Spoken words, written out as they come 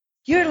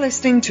You're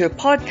listening to a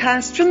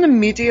podcast from the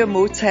Media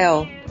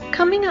Motel.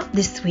 Coming up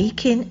this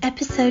week in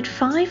episode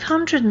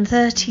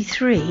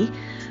 533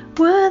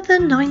 were the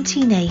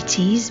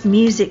 1980s,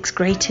 music's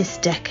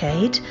greatest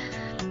decade,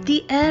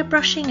 the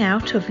airbrushing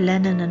out of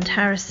Lennon and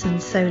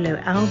Harrison's solo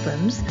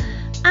albums,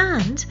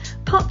 and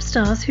pop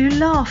stars who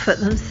laugh at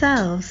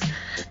themselves.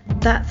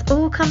 That's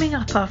all coming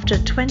up after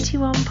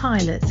 21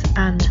 Pilots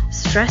and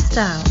Stressed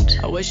Out.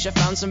 I wish I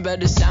found some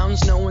better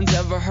sounds no one's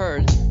ever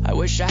heard. I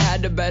wish I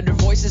had a better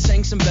voice that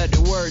sang some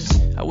better words.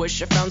 I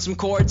wish I found some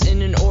chords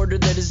in an order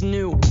that is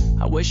new.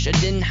 I wish I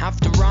didn't have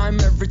to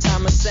rhyme every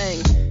time I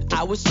sang.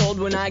 I was told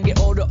when I get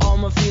older all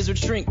my fears would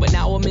shrink, but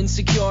now I'm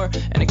insecure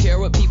and I care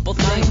what people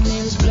think. My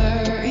name's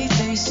Blurry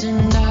Face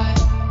and I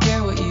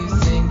care what you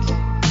think.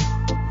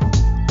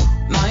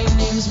 My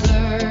name's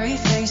Blurry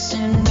Face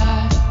and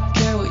I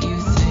care what you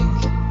think.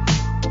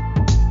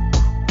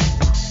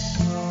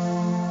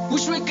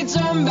 Wish we could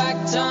turn back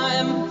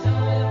time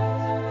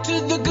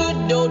to the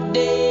good old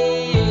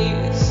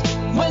days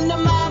when the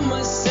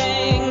mama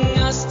sang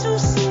us to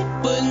sleep,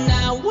 but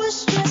now we're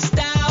stressed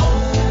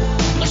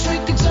out. Wish we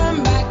could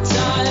turn back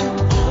time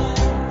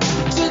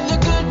to the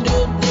good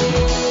old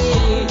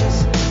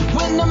days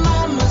when the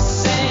mama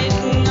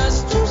sang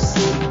us to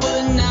sleep,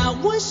 but now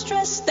we're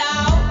stressed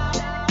out.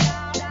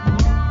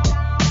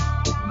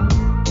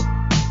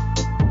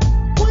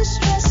 We're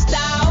stressed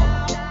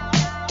out.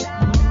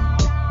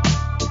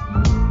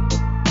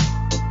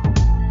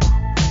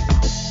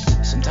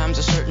 Sometimes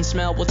a certain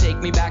smell will take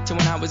me back to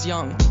when I was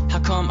young. How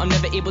come I'm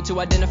never able to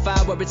identify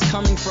where it's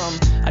coming from?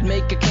 I'd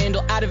make a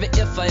candle out of it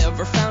if I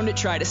ever found it.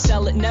 Try to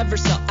sell it, never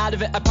sell out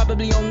of it. I'd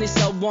probably only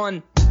sell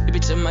one. Maybe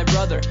to my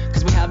brother,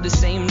 cause we have the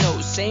same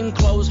nose, same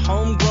clothes,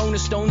 homegrown, a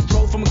stone's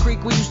throw from a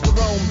creek we used to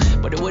roam.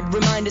 But it would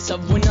remind us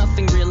of when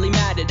nothing really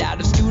mattered. Out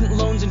of student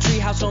loans and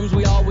treehouse homes,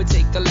 we all would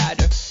take the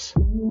ladder.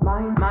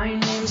 My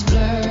name's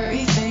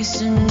Blurry Face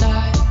and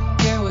I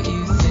care what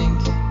you think.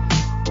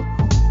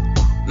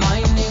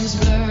 My name's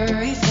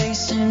Blurry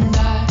Face and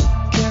I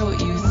care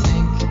what you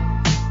think.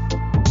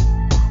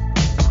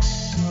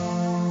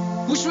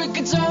 Wish we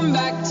could turn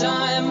back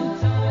time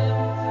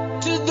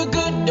to the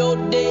good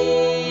old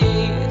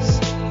days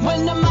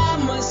when the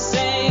mama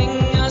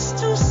sang us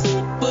to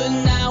sleep, but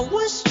now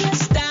we're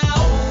stressed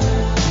out.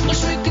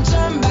 Wish we could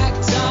turn back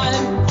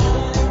time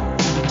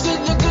to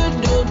the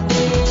good old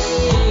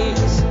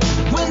days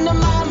when the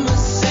mama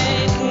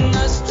sang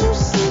us to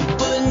sleep,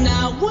 but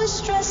now we're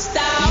stressed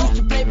out. We used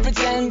to play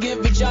pretend,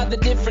 give each other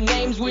different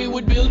names. We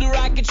would build a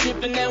rocket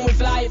ship and then we'd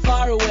fly it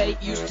far away.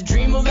 Used to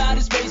dream of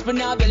outer space, but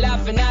now they're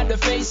laughing at the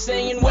face,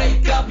 saying,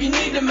 wake up, you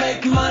need to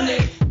make money.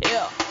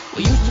 Yeah.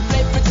 We used to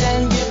play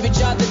pretend, give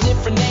each other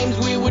different names.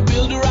 We would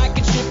build a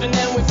rocket ship and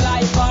then we'd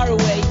fly it far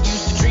away.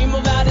 Used to dream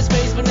of outer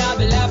space, but now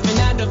they're laughing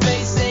at the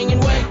face, saying,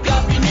 wake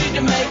up, you need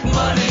to make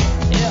money.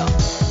 Yeah.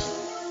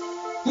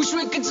 Wish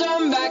we could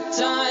turn back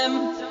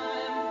time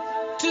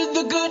to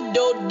the good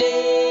old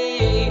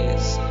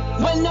days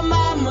when the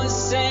mama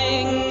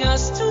sang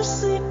us to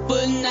sleep,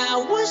 but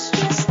now we're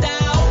stressed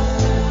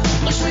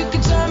out. Wish we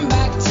could turn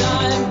back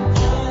time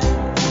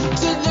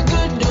to the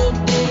good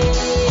old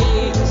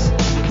days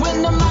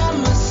when the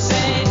mama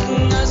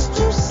sang us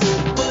to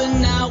sleep, but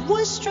now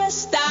we're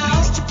stressed out.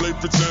 Used to play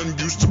pretend,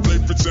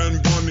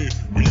 bunny.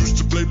 We used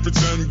to play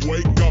pretend,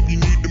 wake up, you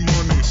need the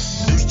money.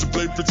 Used to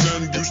play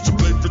pretend,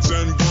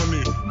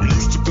 bunny. We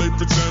used to play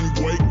pretend,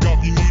 wake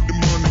up, you need the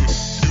money.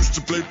 Used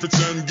to play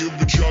pretend,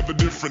 give each other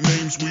different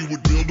names. We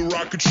would build a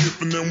rocket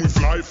ship and then we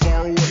fly it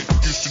far away.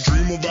 Used to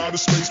dream of outer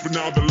space, but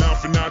now they're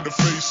laughing at the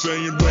face,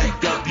 saying,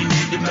 wake up, you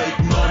need to make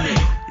money.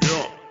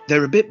 Yeah.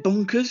 They're a bit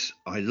bonkers.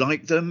 I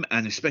like them,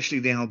 and especially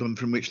the album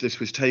from which this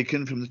was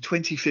taken, from the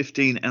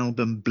 2015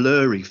 album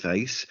Blurry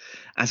Face.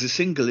 As a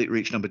single, it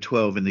reached number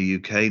 12 in the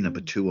UK,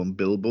 number 2 on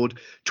Billboard.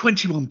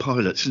 21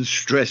 Pilots and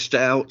Stressed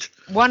Out.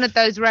 One of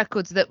those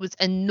records that was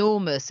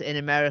enormous in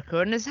America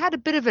and has had a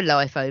bit of a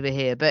life over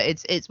here, but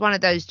it's one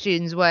of those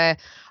tunes where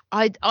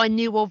I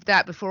knew of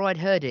that before I'd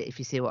heard it, if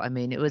you see what I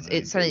mean.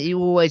 It's something you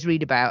always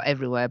read about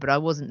everywhere, but I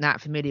wasn't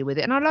that familiar with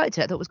it, and I liked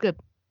it. I thought it was good.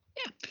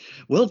 Yeah.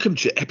 Welcome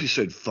to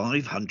episode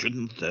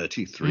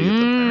 533 of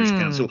the Parish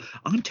Counsel.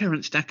 I'm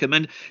Terence Stackham,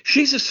 and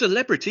she's a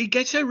celebrity.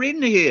 Get her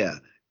in here.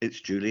 It's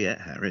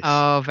Juliet Harris.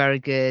 Oh, very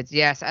good.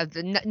 Yes,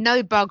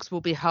 no bugs will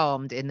be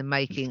harmed in the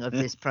making of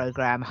this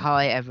programme.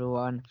 Hi,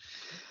 everyone.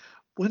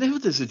 Whenever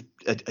there's a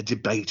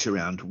debate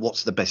around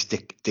what's the best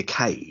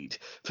decade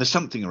for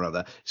something or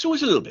other, it's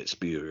always a little bit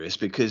spurious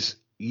because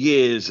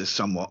years are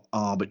somewhat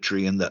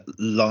arbitrary, and that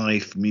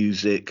life,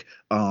 music,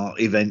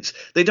 art, events,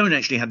 they don't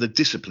actually have the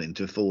discipline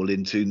to fall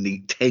into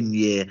neat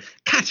 10-year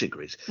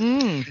categories.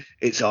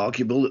 It's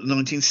arguable that the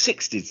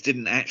 1960s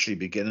didn't actually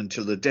begin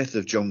until the death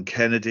of John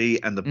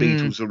Kennedy and the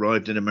Beatles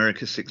arrived in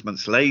America 6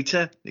 months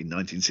later, in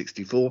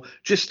 1964,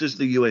 just as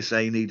the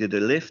USA needed a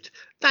lift.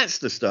 That's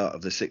the start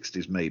of the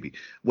 60s, maybe.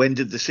 When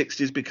did the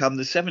 60s become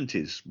the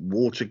 70s?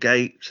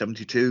 Watergate,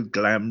 72,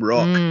 glam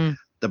rock,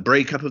 the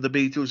breakup of the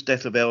Beatles,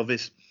 death of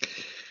Elvis.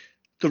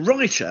 The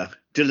writer,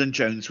 Dylan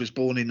Jones, was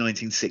born in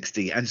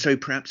 1960 and so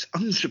perhaps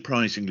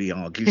unsurprisingly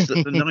argues that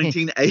the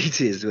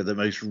 1980s were the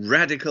most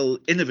radical,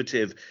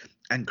 innovative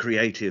and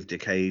creative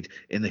decade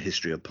in the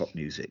history of pop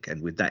music.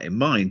 And with that in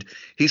mind,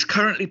 he's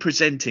currently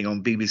presenting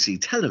on BBC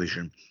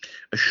television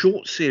a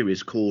short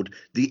series called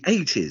The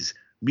 80s,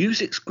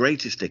 Music's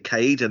Greatest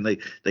Decade, and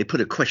they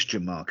put a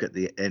question mark at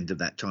the end of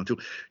that title.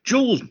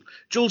 Jules,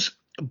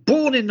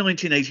 born in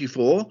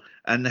 1984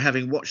 and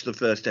having watched the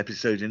first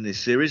episode in this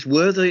series,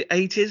 were the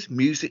 80s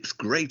music's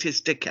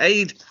greatest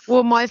decade?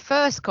 Well, my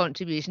first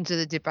contribution to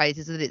the debate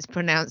is that it's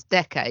pronounced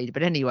decade,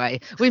 but anyway,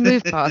 we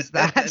move past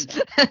that.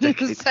 So, do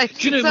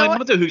you know, my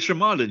mother, who's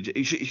from Ireland,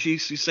 she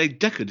used to say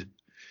decade.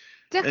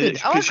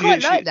 Decade. I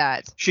quite like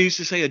that. She used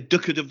to say a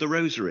ducat of the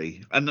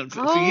rosary, and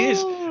for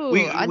years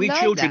we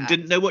children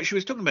didn't know what she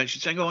was talking about.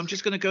 She's saying, "Oh, I'm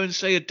just going to go and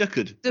say a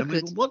ducat." And we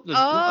go, what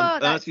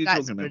on earth are you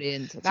talking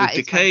brilliant. about? That so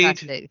is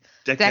fantastic.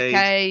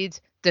 Decade,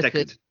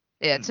 ducat.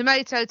 Yeah,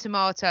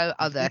 tomato,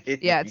 other.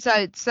 Yeah,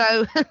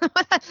 so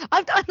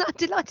I'm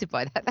delighted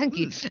by that. Thank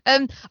you.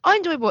 I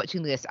enjoyed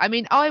watching this. I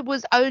mean, I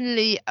was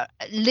only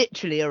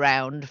literally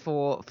around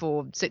for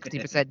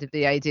 60% of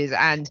the 80s,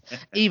 and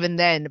even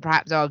then,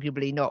 perhaps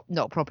arguably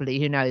not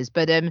properly. Who knows?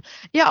 But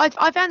yeah,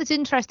 I found this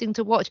interesting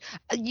to watch.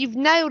 You've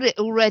nailed it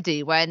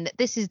already. When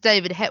this is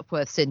David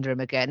Hepworth syndrome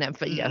again, and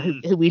for, you know,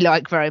 who we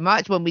like very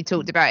much. When we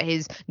talked about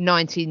his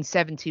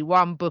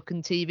 1971 book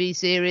and TV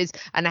series,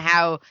 and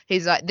how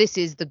he's like, this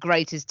is the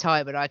greatest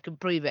time and I can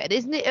prove it. And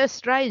isn't it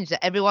strange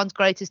that everyone's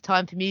greatest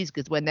time for music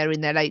is when they're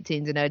in their late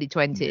teens and early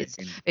 20s?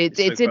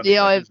 It's in the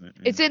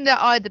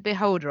eye of the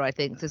beholder, I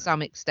think, to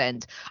some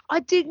extent. I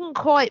didn't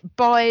quite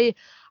buy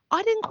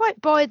the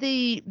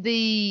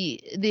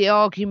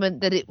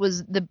argument that it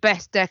was the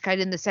best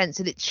decade in the sense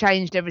that it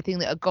changed everything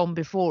that had gone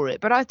before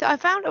it. But I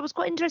found I was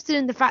quite interested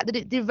in the fact that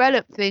it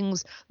developed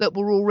things that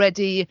were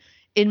already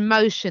in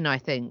motion, I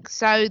think.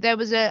 So there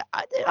was I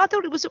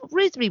thought it was a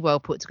reasonably well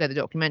put together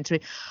documentary.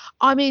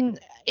 I mean,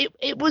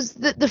 it was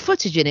the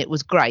footage in it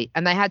was great,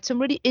 and they had some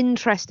really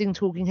interesting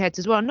talking heads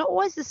as well. Not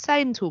always the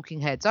same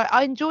talking heads.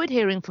 I enjoyed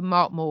hearing from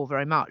Mark Moore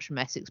very much from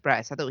Essex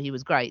Express. I thought he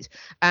was great,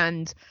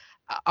 and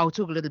I'll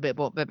talk a little bit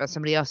more about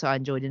somebody else I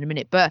enjoyed in a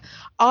minute. But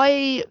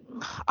I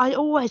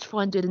always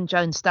find Dylan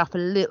Jones stuff a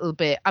little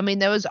bit. I mean,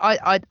 there was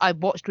I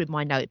watched with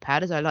my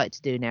notepad, as I like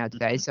to do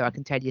nowadays, so I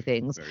can tell you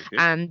things.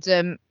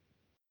 And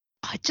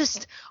I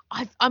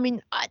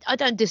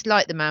don't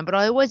dislike the man, but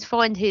I always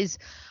find him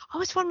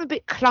a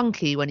bit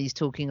clunky when he's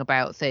talking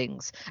about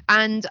things.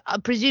 And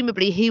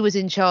presumably he was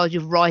in charge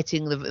of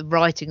writing the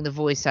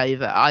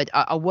voiceover.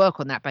 I work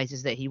on that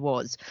basis that he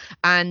was.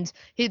 And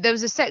there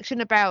was a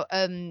section about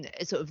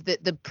sort of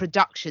the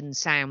production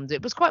sound.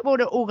 It was quite well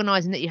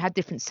organised in that you had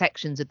different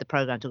sections of the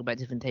programme talking about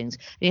different things.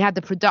 And you had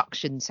the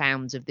production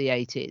sounds of the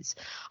 80s.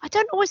 I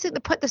don't always think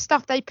the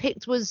stuff they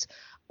picked was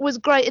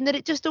great, in that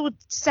it just all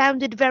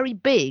sounded very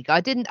big.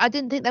 I didn't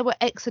think they were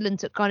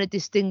excellent at kind of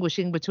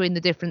distinguishing between the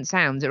different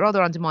sounds. It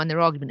rather undermined their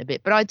argument a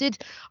bit. But I did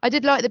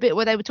like the bit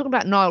where they were talking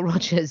about Nile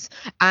Rodgers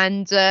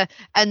and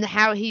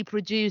how he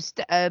produced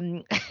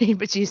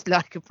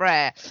Like a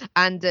Prayer,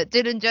 and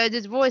Dylan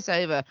Jones's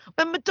voiceover.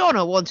 When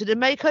Madonna wanted to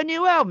make her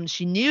new album,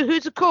 she knew who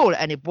to call,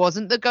 and it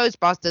wasn't the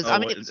Ghostbusters. I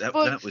mean,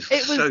 that was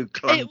so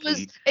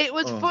clunky. It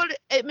was full.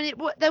 I mean,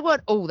 they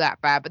weren't all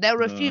that bad, but there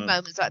were a few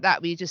moments like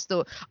that where you just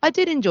thought, I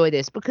did enjoy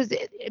this, because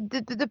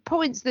the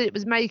points that it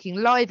was making,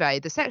 Live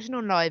Aid, the section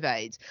on Live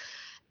Aid,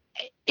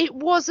 it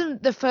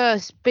wasn't the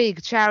first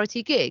big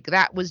charity gig.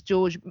 That was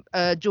George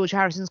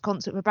Harrison's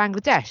concert for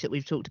Bangladesh that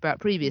we've talked about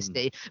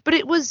previously. But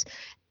it was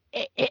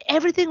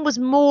everything was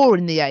more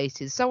in the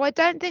 80s. So I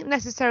don't think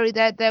necessarily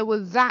there were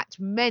that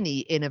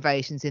many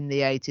innovations in the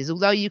 80s,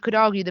 although you could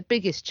argue the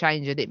biggest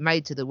change that it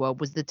made to the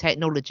world was the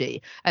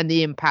technology and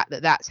the impact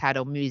that that's had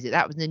on music.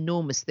 That was an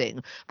enormous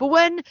thing. But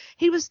when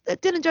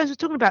Dylan Jones was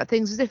talking about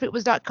things as if it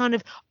was like kind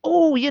of,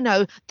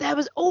 there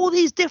was all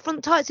these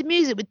different types of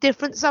music with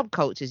different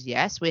subcultures.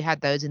 Yes, we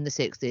had those in the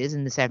 60s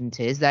and the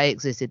 70s. They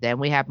existed then.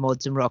 We had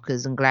mods and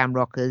rockers and glam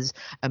rockers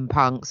and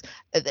punks.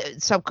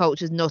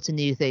 Subculture's not a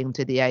new thing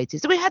to the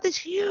 80s. So we had this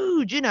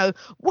huge,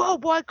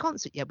 worldwide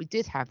concert. Yeah, we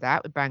did have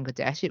that with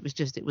Bangladesh.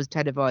 It was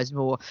televised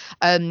more.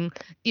 I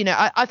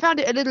found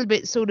it a little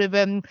bit sort of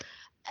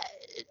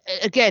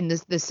again,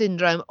 the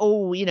syndrome.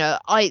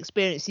 I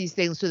experienced these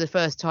things for the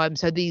first time,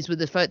 so this was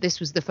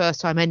the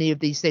first time any of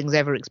these things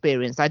ever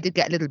experienced. I did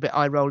get a little bit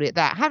eye rolly at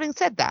that. Having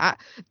said that,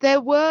 there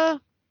were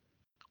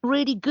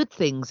really good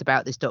things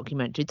about this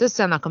documentary. It does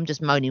sound like I'm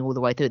just moaning all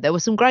the way through it. There were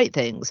some great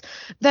things.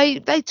 They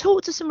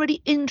talked to some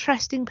really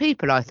interesting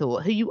people, I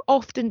thought, who you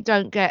often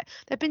don't get.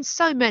 There have been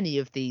so many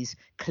of these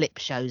clip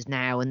shows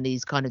now and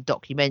these kind of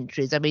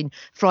documentaries. I mean,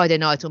 Friday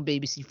Night on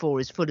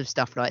BBC4 is full of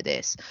stuff like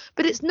this,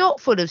 but it's not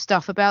full of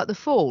stuff about the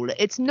fall.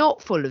 It's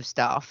not full of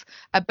stuff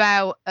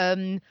about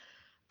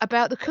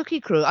about the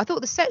Cookie Crew. I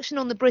thought the section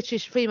on the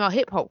British female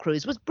hip hop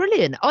crews was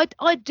brilliant.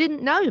 I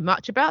didn't know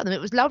much about them.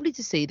 It was lovely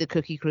to see the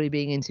Cookie Crew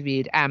being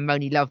interviewed and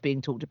Moni Love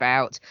being talked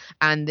about,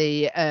 and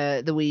the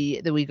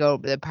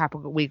Papa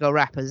We Go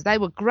rappers. They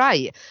were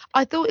great.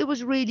 I thought it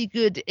was really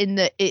good in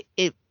that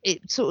it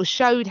sort of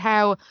showed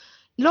how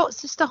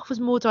lots of stuff was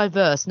more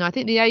diverse. And I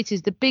think the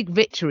 80s, the big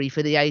victory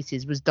for the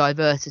 80s was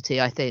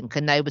diversity, I think.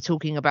 And they were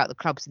talking about the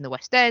clubs in the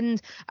West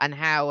End and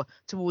how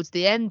towards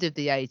the end of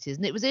the 80s,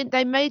 and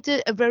they made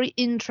a very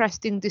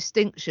interesting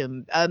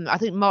distinction. I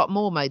think Mark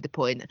Moore made the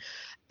point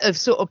of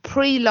sort of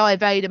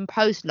pre-Live Aid and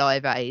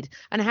post-Live Aid,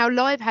 and how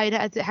Live Aid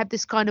had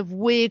this kind of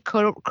weird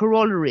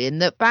corollary in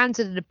that bands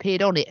that had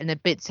appeared on it and a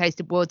bit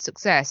tasted world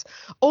success,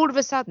 all of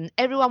a sudden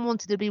everyone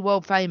wanted to be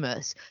world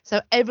famous, so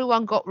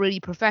everyone got really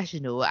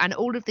professional, and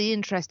all of the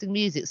interesting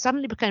music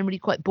suddenly became really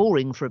quite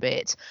boring for a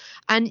bit.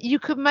 And you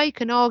could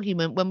make an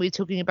argument, when we were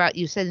talking about,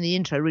 you said in the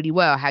intro really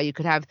well, how you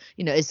could have,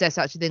 is there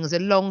such a thing as a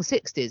long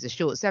 60s, a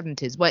short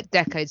 70s, where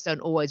decades don't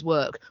always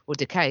work, or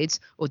decades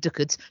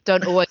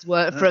don't always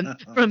work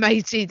from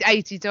 80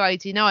 to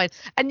 89.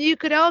 And you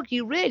could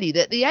argue really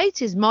that the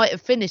 80s might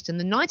have finished and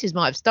the 90s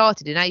might have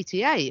started in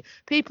 88.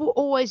 People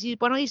always use,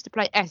 when I used to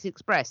play S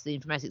Express, the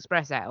infamous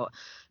Express out,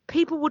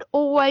 people would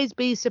always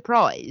be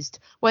surprised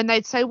when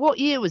they'd say, what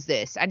year was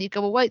this? And you'd go,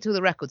 well, wait till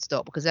the record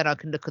stopped, because then I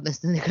can look at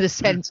this and look at the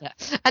centre.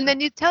 And then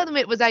you'd tell them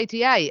it was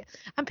 88.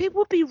 And people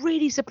would be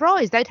really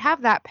surprised. They'd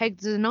have that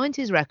pegged as a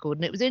 90s record.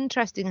 And it was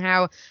interesting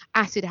how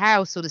Acid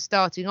House sort of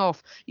starting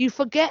off, you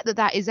forget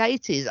that is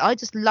 80s. I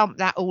just lumped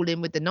that all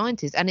in with the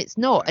 90s, and it's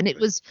not. And it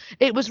was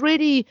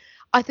really,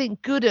 I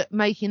think, good at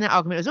making that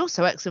argument. It was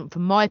also excellent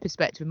from my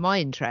perspective, my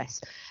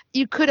interest.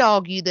 You could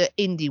argue that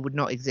indie would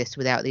not exist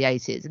without the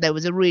 80s.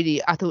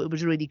 I thought it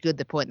was really good,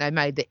 the point they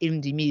made, that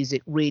indie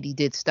music really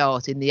did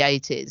start in the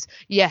 80s.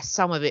 Yes,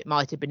 some of it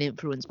might have been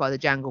influenced by the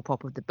jangle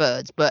pop of the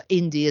Byrds, but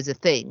indie as a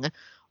thing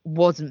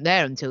wasn't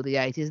there until the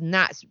 80s, and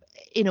that's,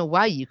 in a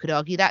way, you could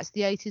argue that's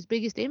the 80s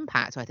biggest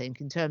impact, I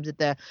think, in terms of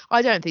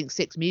I don't think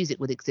Six Music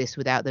would exist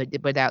without the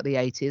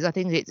 80s. I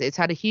think it's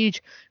had a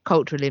huge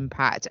cultural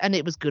impact, and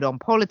it was good on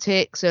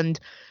politics. And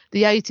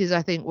the 80s,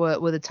 I think,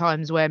 were the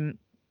times when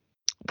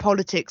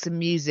politics and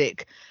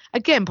music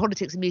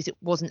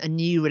wasn't a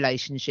new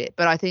relationship,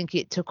 but I think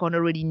it took on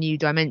a really new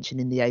dimension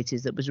in the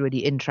 80s that was really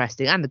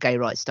interesting, and the gay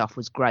rights stuff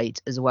was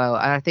great as well.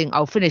 And I think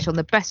I'll finish on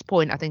the best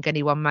point I think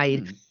anyone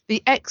made.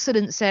 The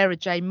excellent Sarah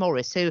J.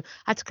 Morris, who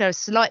had to go a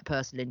slight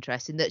personal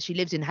interest in that she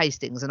lives in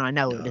Hastings, and I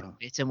know her a little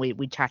bit, and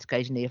we chat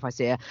occasionally if I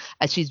see her,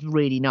 and she's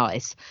really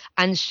nice.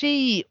 And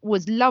she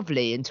was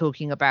lovely in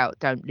talking about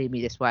Don't Leave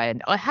Me This Way,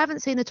 and I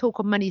haven't seen her talk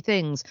on many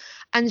things,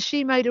 and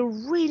she made a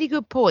really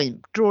good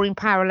point, drawing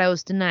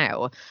parallels to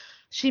now.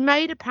 She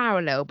made a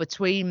parallel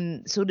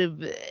between sort of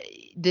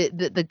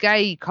the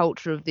gay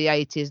culture of the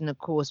 80s and, of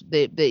course,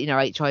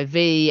 the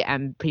HIV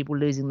and people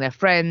losing their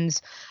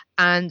friends,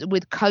 and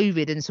with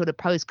COVID and sort of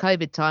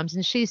post-COVID times.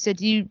 And she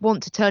said, you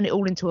want to turn it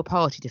all into a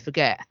party to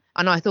forget.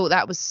 And I thought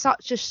that was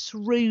such a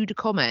shrewd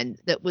comment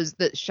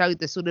that showed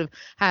the sort of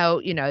how,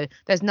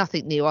 there's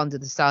nothing new under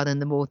the sun,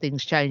 and the more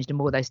things change, the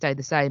more they stay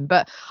the same.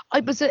 But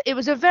it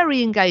was a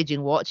very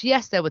engaging watch.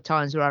 Yes, there were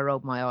times where I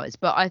rolled my eyes,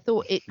 but I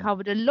thought it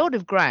covered a lot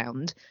of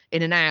ground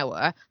in an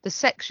hour. The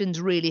sections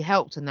really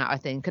helped in that, I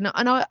think.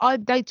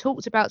 And they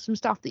talked about some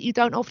stuff that you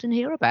don't often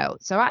hear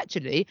about. So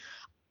actually,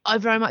 I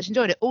very much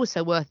enjoyed it.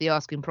 Also worth the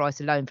asking price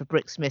alone for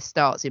Brick Smith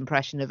Start's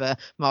impression of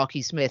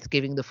Marky Smith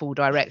giving the full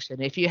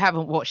direction. If you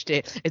haven't watched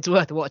it, it's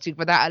worth watching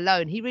for that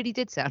alone. He really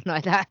did sound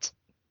like that.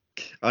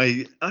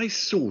 I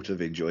sort of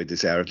enjoyed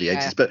this hour of the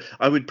 80s, but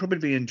I would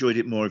probably enjoyed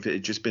it more if it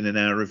had just been an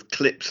hour of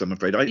clips, I'm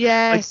afraid.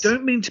 I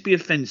don't mean to be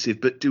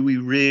offensive, but do we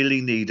really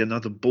need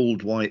another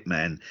bald white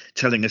man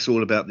telling us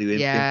all about the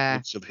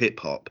influence of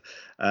hip-hop?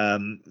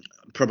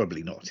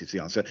 Probably not is the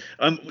answer.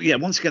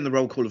 Once again, the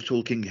roll call of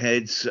talking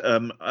heads.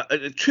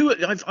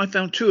 I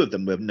found two of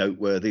them were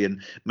noteworthy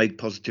and made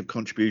positive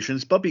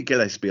contributions. Bobby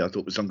Gillespie, I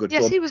thought, was on good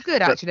form. Yes, he was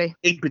good, actually.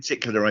 In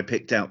particular, I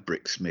picked out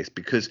Brick Smith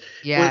because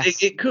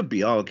it could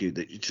be argued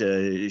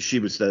that she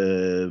was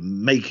the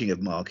making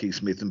of Marky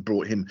Smith and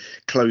brought him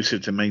closer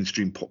to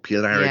mainstream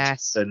popularity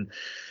than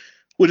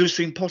would have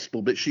seemed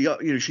possible. But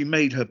she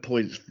made her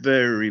points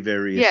very,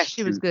 very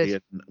she was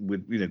good,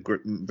 with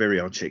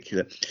very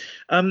articulate.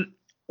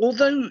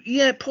 Although,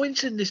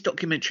 points in this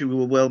documentary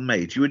were well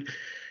made.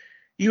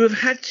 You have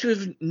had to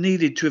have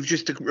needed to have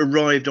just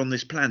arrived on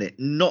this planet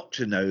not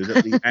to know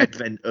that the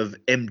advent of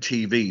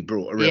MTV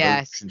brought a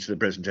revolution to the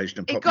presentation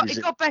of pop music.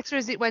 It got better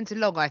as it went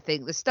along, I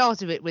think. The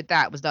start of it with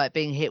that was like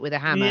being hit with a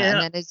hammer.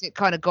 And then as it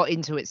kind of got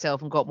into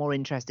itself and got more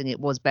interesting, it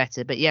was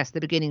better. But yes,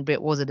 the beginning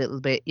bit was a little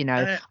bit,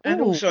 and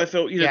also I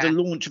felt, the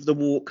launch of the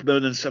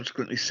Walkman and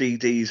subsequently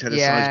CDs had a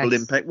sizable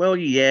impact. Well,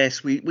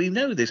 yes, we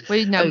know this.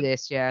 We know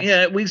this, yeah.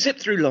 Yeah, we zipped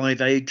through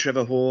Live Aid,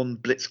 Trevor Horn,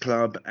 Blitz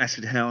Club,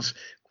 Acid House.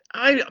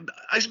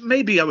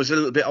 Maybe I was a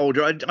little bit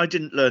older. I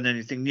didn't learn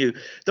anything new.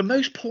 The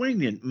most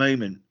poignant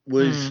moment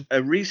was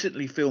a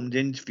recently filmed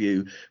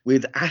interview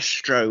with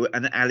Astro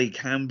and Ali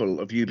Campbell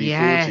of UB40,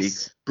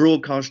 Yes.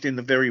 broadcasting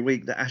the very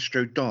week that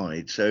Astro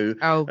died. So,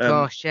 Oh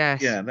gosh,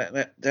 yes. yeah,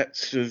 that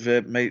sort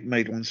of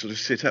made one sort of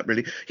sit up,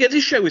 really. Yeah,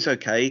 this show was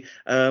okay.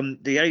 The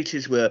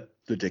 80s were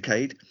the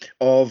decade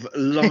of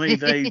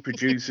Live Aid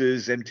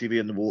producers, MTV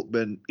and the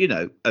Walkman.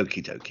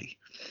 Okie dokie.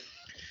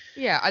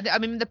 Yeah, I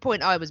mean, the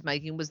point I was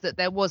making was that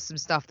there was some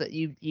stuff that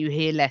you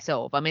hear less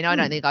of. I mean, I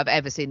don't think I've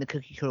ever seen the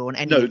Cookie Crew on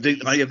any. No, of these,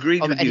 I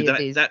agreed with you.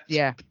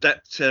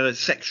 That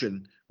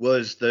section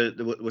was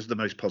the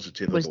most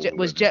positive.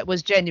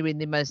 Was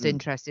genuinely the most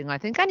interesting, I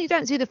think, and you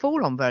don't see the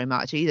Fall on very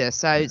much either.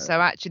 So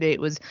actually,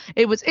 it was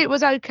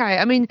okay.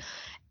 I mean,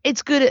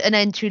 it's good at an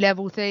entry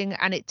level thing,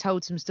 and it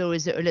told some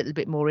stories that are a little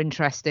bit more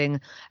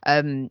interesting.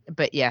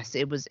 But yes,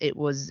 it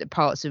was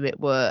parts of it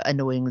were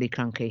annoyingly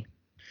clunky.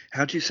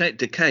 How do you say it?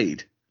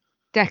 Decade.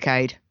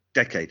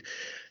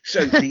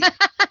 So the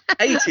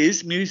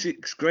 80s,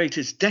 music's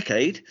greatest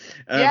decade,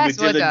 with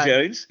Dylan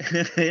Jones,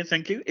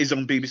 thank you, is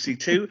on BBC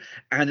Two,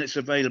 and it's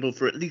available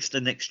for at least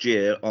the next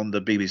year on the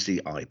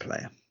BBC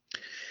iPlayer.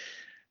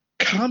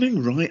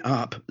 Coming right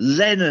up,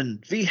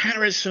 Lennon v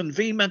Harrison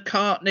v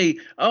McCartney.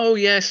 Oh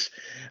yes,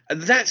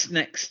 and that's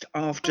next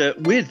after,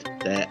 with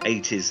their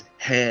 80s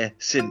hair,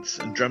 synths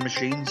and drum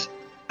machines,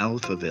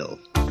 Alphaville.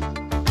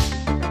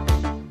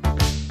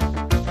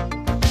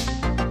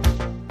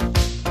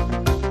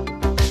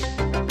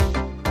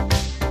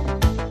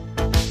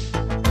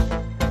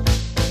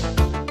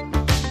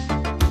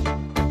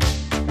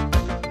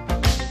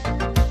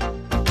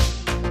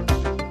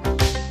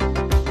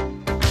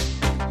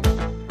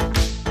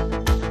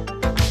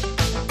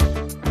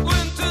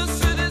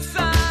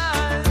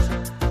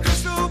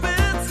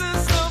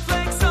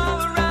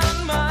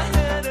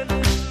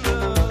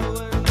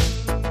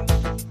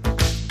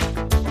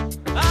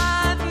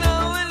 I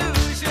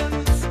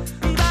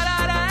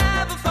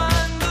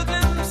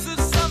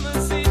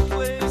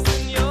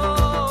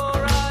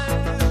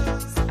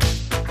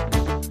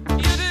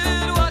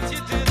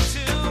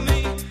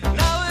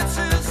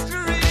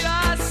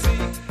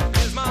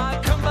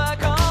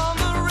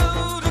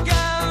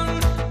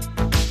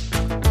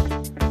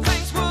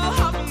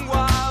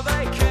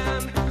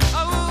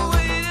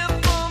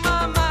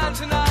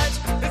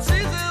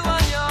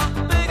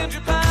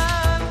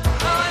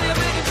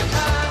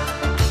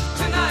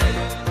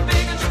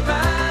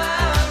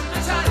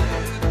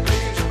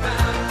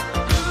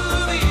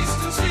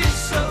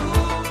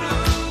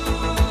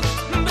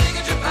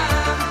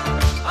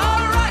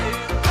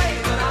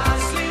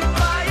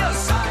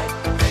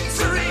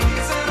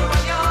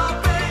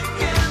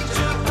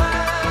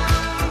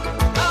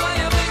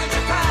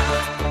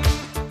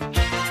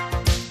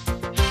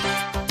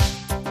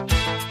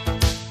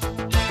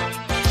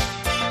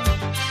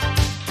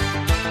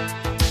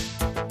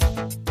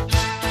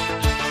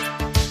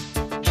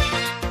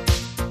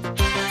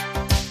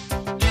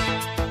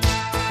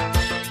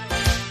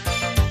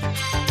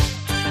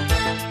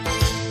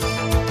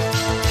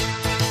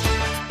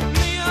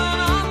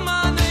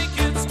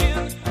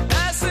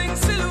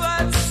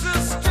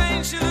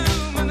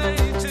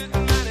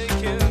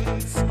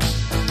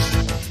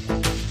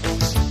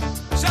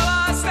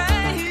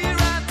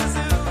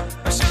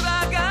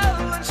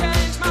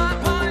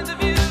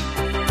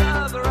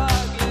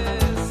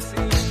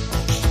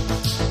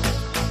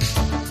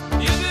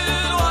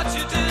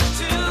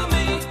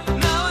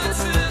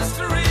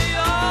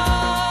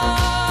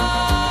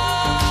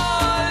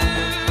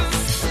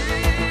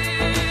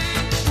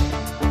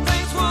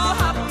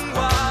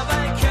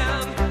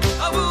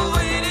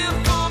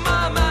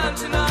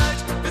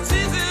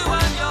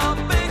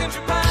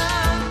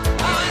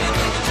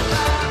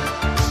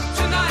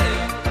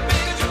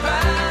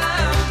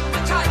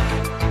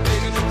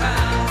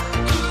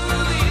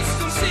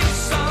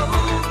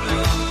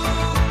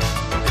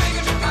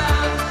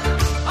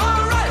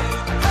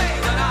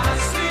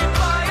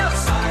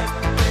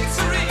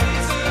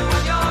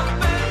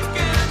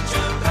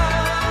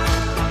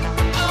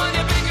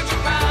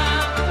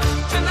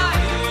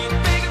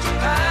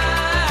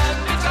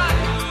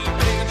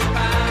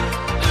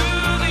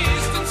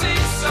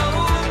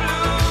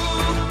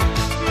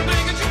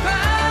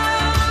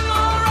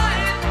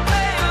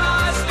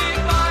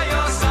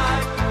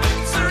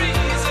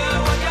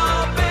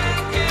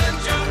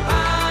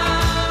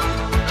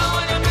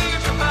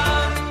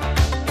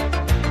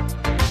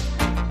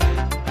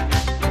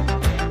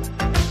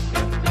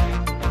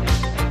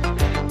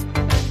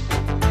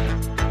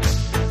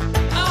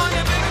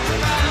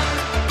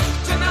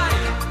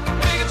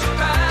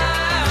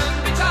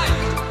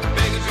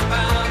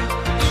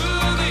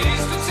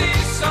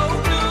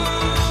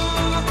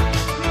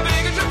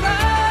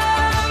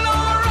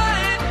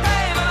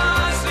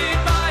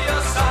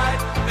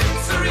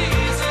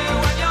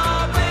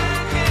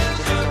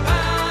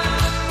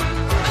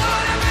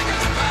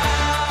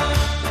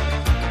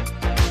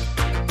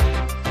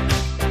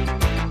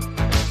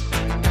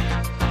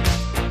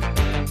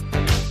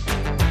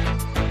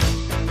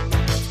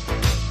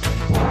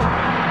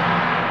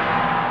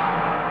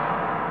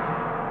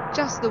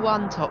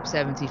one top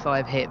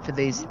 75 hit for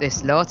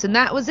this lot, and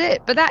that was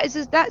it. But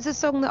that's a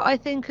song that I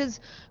think has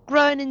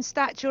grown in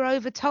stature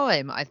over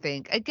time. I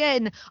think,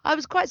 again, I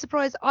was quite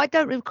surprised. I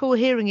don't recall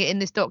hearing it in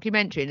this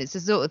documentary, and it's the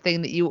sort of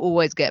thing that you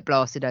always get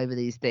blasted over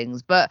these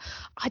things. But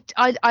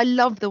I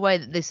love the way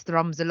that this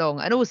thrums along.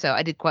 And also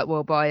I did quite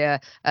well by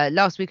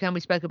last weekend we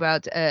spoke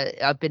about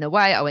I've been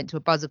away, I went to a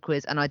buzzer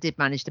quiz, and I did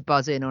manage to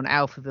buzz in on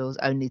Alphaville's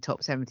only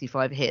top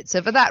 75 hits.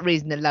 So for that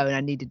reason alone,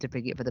 I needed to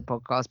pick it for the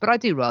podcast. But I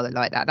do rather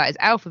like that. That is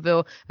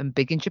Alphaville and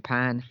Big in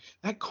Japan.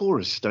 That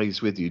chorus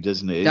stays with you,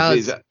 doesn't it?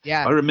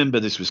 Yeah. I remember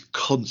this was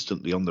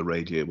constantly on the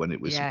radio when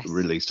it was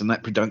released, and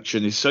that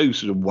production is so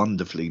sort of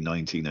wonderfully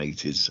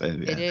 1980s. So,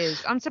 yeah. It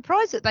is. I'm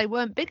surprised that they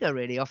weren't bigger,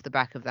 really, off the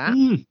back of that.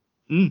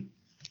 In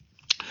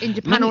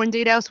Japan or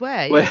indeed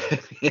elsewhere. Yeah. Well,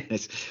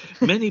 yes.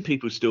 Many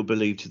people still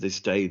believe to this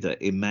day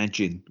that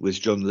Imagine was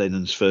John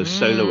Lennon's first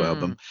solo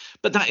album,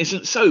 but that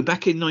isn't so.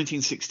 Back in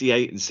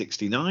 1968 and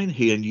 69,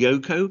 he and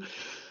Yoko,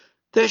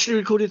 they actually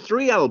recorded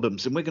 3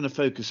 albums, and we're going to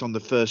focus on the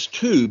first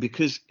 2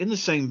 because in the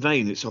same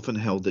vein, it's often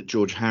held that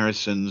George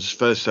Harrison's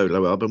first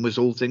solo album was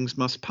All Things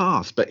Must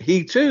Pass, but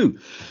he too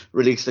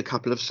released a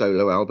couple of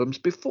solo albums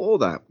before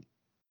that.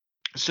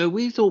 So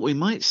we thought we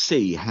might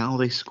see how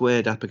they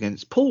squared up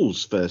against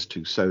Paul's first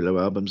 2 solo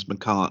albums,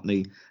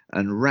 McCartney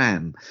and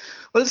Ram.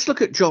 Well, let's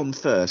look at John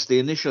first. The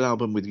initial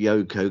album with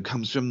Yoko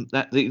comes from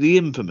the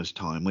infamous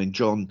time when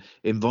John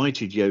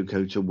invited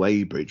Yoko to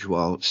Weybridge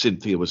while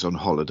Cynthia was on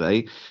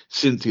holiday.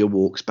 Cynthia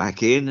walks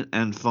back in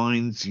and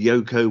finds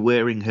Yoko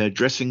wearing her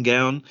dressing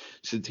gown,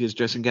 Cynthia's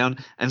dressing gown,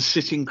 and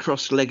sitting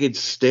cross-legged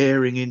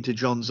staring into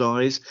John's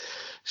eyes.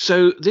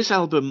 So this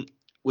album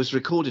was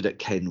recorded at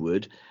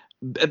Kenwood.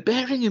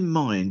 Bearing in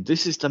mind,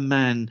 this is the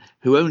man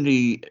who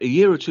only a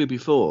year or 2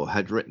 before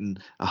had written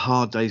A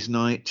Hard Day's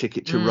Night,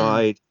 Ticket to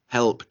Ride,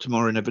 Help,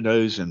 Tomorrow Never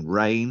Knows, and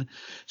Rain.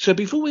 So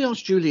before we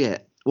ask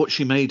Juliet what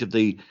she made of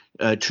the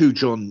 2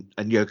 John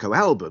and Yoko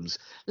albums,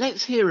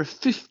 let's hear a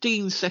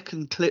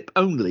 15-second clip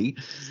only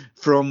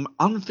from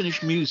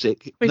Unfinished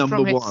Music,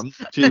 number 1,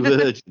 2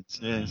 Virgins.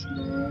 Yes.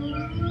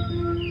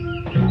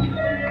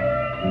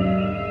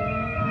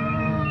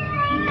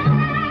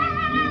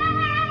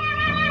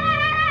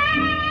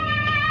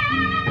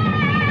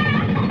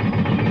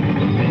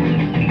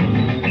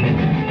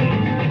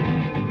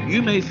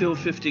 You may feel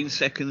 15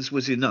 seconds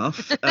was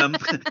enough.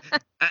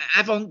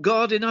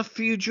 Avant-garde enough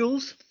for you,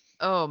 Jules?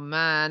 Oh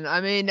man, I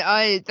mean,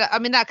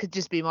 that could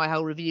just be my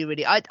whole review,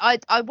 really.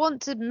 I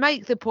want to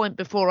make the point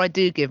before I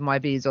do give my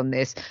views on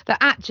this that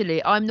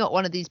actually I'm not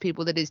one of these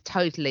people that is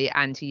totally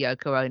anti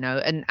Yoko Ono,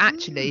 and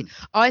actually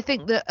I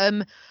think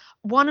that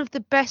one of the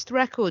best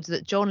records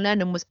that John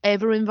Lennon was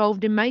ever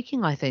involved in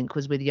making, I think,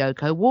 was with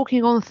Yoko.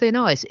 Walking on Thin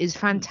Ice is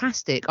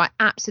fantastic. I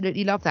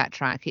absolutely love that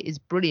track. It is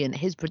brilliant.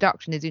 His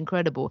production is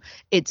incredible.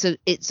 It's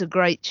a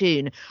great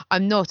tune.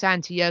 I'm not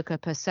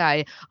anti-Yoko per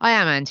se. I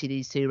am anti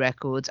these 2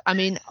 records. I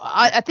mean,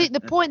 I think the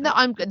point that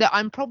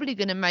I'm probably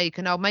going to make,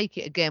 and I'll make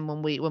it again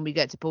when we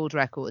get to Paul's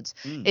records,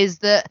 is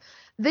that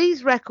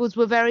these records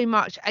were very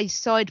much a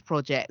side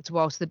project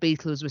whilst the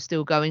Beatles were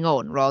still going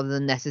on, rather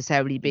than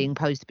necessarily being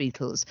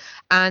post-Beatles.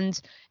 And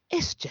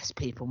it's just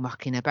people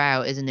mucking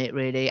about, isn't it,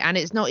 really? And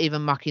it's not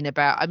even mucking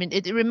about. I mean,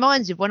 it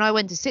reminds me of when I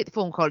went to sixth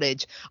form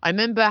college. I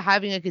remember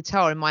having a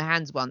guitar in my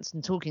hands once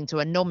and talking to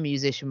a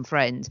non-musician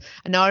friend.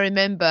 And I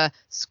remember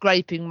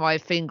scraping my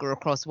finger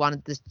across one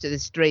of the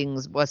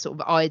strings, sort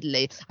of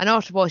idly. And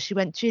after a while, she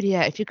went,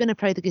 "Juliet, if you're going to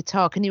play the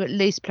guitar, can you at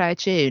least play a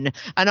tune?"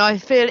 And I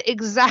feel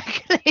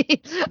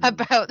exactly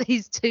about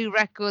these 2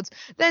 records.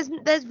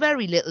 There's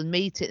very little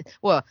meat in.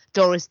 Well,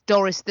 Doris,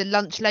 the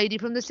lunch lady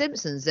from The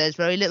Simpsons. There's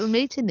very little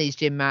meat in these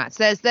gym mats.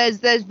 There's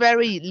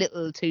very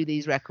little to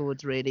these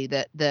records, really.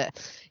 That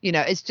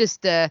it's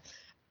just a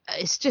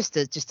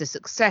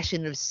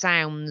succession of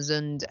sounds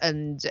and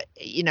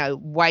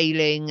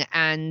wailing,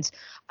 and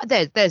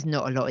there's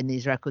not a lot in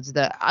these records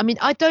that, I mean,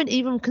 I don't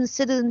even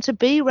consider them to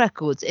be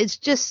records. It's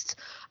just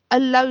a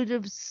load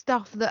of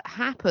stuff that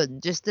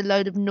happened, just a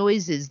load of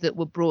noises that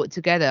were brought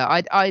together.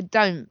 I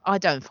don't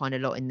find a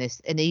lot in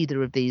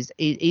either of these,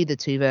 either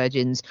 2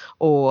 Virgins,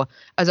 or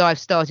as I've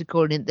started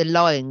calling it, The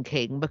Lion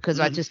King, because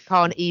I just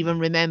can't even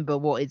remember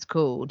what it's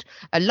called.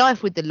 A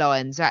Life with the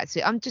Lions, that's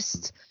it. I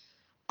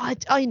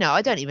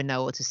don't even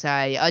know what to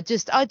say. I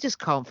just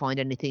can't find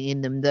anything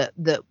in them that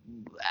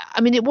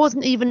I mean, it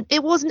wasn't even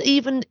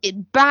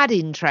bad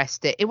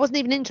interesting. It wasn't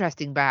even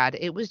interesting bad.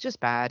 It was just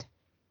bad.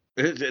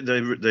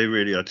 They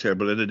really are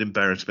terrible and an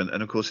embarrassment,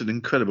 and of course an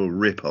incredible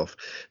rip-off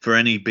for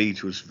any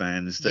Beatles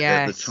fans that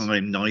at the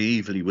time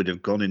naively would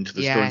have gone into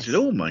the store and said,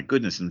 "Oh my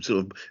goodness," and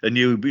sort of a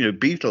new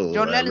Beatle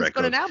John Lennon's record.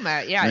 got an album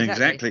out. Yeah,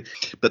 exactly.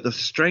 But the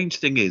strange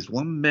thing is,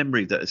 one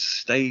memory that has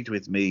stayed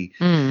with me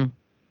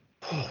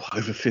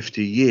over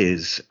 50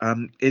 years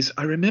is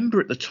I remember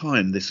at the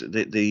time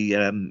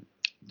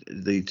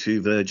the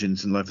 2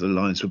 Virgins and Life of the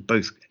Lions were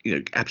both,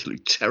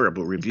 absolutely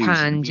terrible reviews.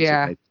 Panned,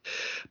 yeah.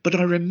 But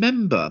I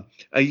remember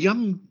a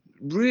young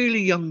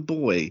really young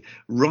boy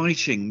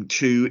writing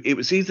to, it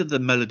was either the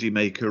Melody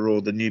Maker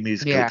or the New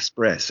Musical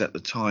Express at the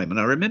time, and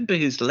I remember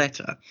his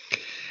letter,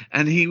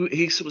 and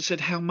he sort of said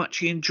how much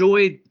he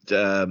enjoyed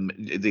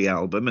the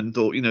album and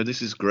thought,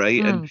 this is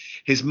great. And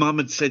his mum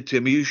had said to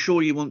him, "Are you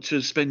sure you want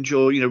to spend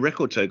your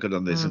record token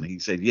on this?" And he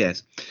said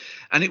yes,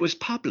 and it was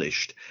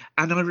published.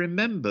 And I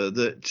remember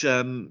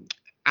that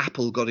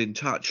Apple got in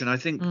touch, and I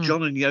think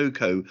John and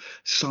Yoko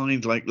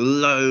signed like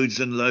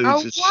loads and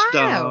loads of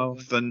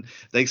stuff, and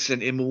they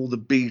sent him all the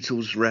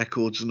Beatles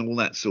records and all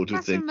that sort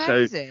of thing.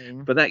 Amazing.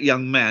 So for that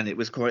young man, it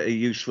was quite a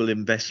useful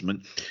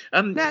investment.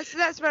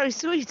 That's very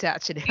sweet,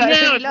 actually.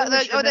 Yeah,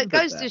 that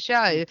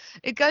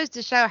goes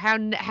to show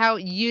how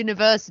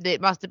universally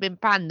it must have been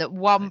panned that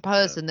one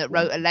person that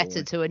wrote a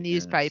letter to a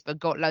newspaper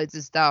got loads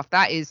of stuff.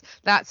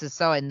 That's a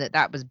sign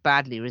that was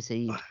badly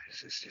received.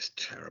 It's just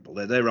terrible.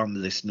 They're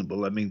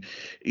unlistenable. I mean,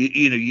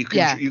 you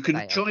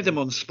can try them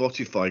on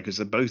Spotify, because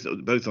they're both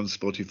on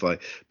Spotify,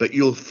 but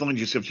you'll find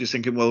yourself just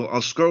thinking, well,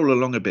 I'll scroll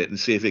along a bit and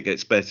see if it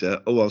gets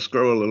better. I'll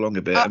scroll along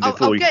a bit, and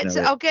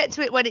I'll get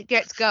to it when it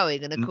gets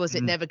going, and of course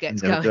it never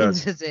gets going,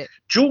 does it?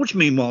 George,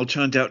 meanwhile,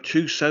 turned out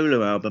 2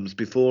 solo albums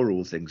before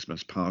All Things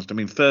Must Pass. I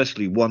mean,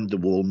 firstly,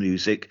 Wonderwall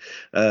Music,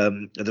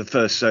 the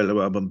first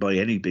solo album by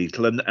any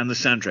Beatle, and the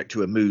soundtrack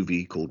to a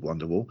movie called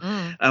Wonderwall.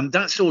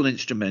 That's all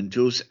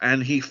instrumentals,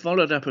 and he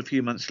followed up a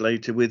few months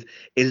later with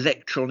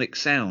Electronic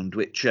Sound,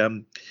 which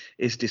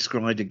is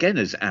described again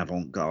as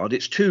avant-garde.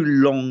 It's 2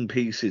 long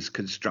pieces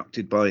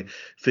constructed by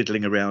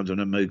fiddling around on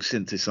a Moog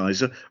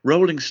synthesizer.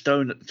 Rolling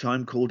Stone at the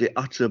time called it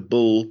utter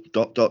bull ...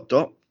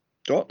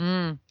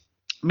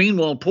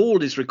 Meanwhile,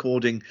 Paul is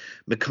recording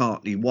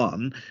McCartney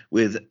 1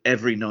 with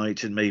Every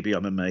Night and Maybe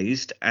I'm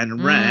Amazed,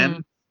 and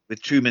Ram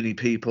with Too Many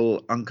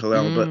People, Uncle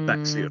Albert,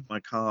 Backseat of My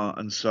Car,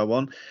 and so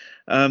on.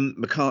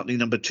 McCartney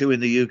number 2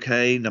 in the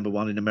UK, number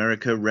 1 in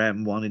America,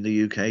 Ram 1 in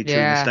the UK, 2 in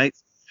the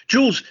States.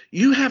 Jules,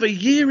 you have a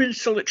year in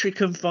solitary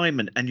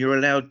confinement, and you're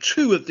allowed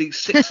 2 of these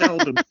 6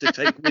 albums to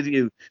take with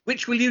you.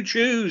 Which will you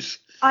choose?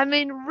 I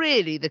mean,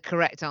 really, the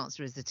correct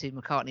answer is the 2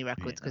 McCartney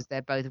records, because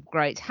they're both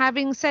great.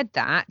 Having said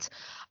that,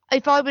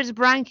 if I was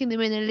ranking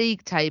them in a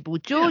league table,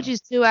 George's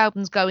 2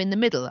 albums go in the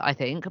middle, I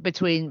think,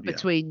 between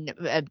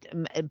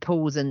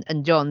Paul's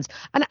and John's.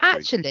 And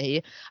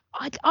actually,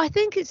 I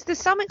think it's, to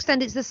some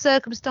extent, it's the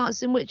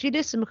circumstances in which you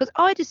listen, because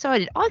I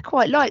decided I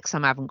quite like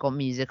some avant-garde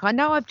music. I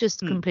know I've just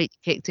completely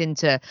kicked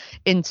into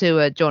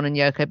John and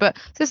Yoko, but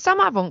there's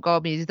some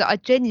avant-garde music that I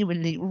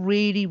genuinely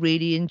really,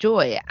 really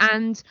enjoy.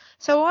 And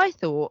so I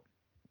thought,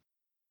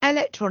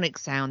 Electronic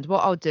Sound, what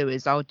I'll do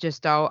is I'll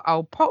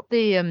pop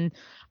the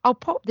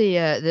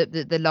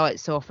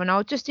lights off, and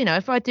I'll just,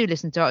 if I do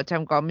listen to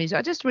avant-garde music,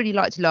 I just really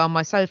like to lie on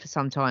my sofa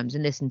sometimes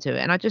and listen to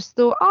it. And I just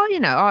thought, I'll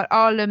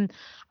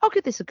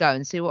give this a go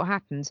and see what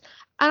happens.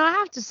 And I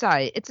have to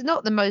say, it's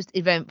not the most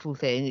eventful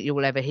thing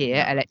you'll ever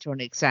hear,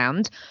 Electronic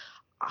Sound.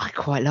 I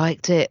quite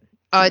liked it.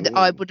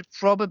 I would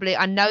probably,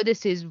 I know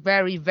this is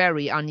very,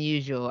 very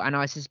unusual, and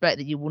I suspect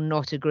that you will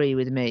not agree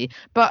with me,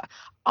 but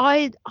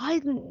I'm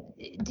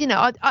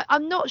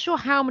not sure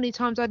how many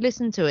times I'd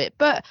listened to it,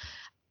 but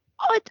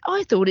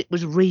I thought it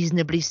was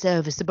reasonably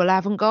serviceable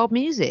avant-garde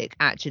music,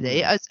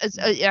 actually. As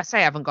I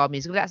say avant-garde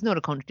music, that's not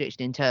a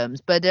contradiction in terms,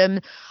 but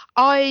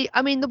I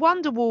mean, the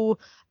Wonderwall,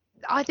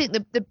 I think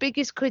the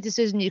biggest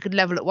criticism you could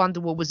level at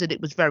Wonderwall was that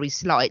it was very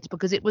slight,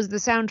 because it was the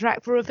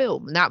soundtrack for a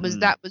film, and that was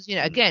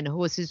again,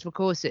 Horses for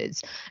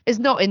Courses is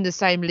not in the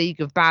same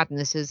league of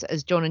badness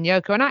as John and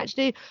Yoko. And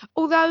actually,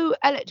 although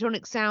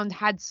Electronic Sound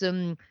has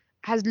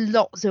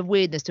lots of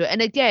weirdness to it,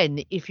 and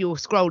again, if you're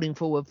scrolling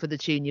forward for the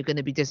tune, you're going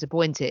to be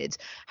disappointed.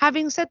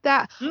 Having said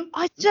that,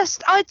 I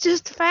just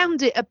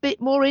found it a bit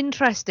more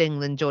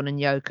interesting than John and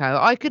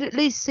Yoko. I could at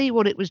least see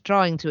what it was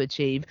trying to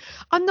achieve.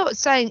 I'm not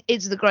saying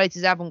it's the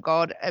greatest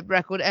avant-garde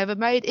record ever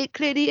made. It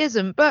clearly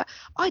isn't, but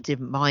I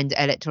didn't mind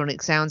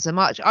Electronic Sound so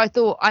much. I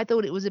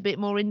thought it was a bit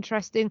more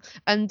interesting.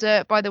 And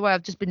by the way,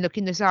 I've just been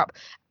looking this up.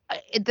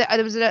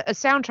 There was a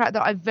soundtrack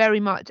that I very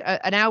much,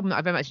 an album that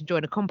I very much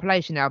enjoyed, a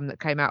compilation album that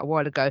came out a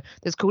while ago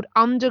that's called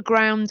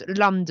Underground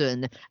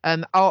London,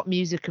 art,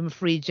 music and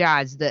free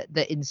jazz that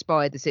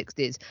inspired the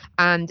 60s,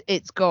 and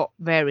it's got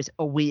various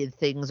weird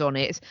things on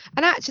it.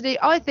 And actually,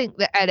 I think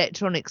that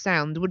Electronic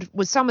Sound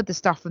was some of the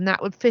stuff from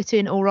that would fit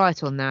in all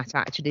right on that.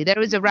 Actually, there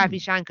is a Ravi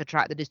Shankar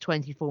track that is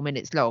 24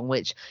 minutes long,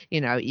 which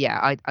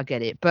I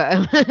get it,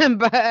 but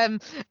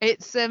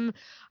it's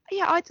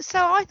I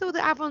thought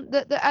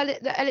that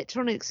the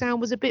Electronic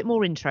Sound was a bit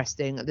more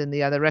interesting than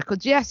the other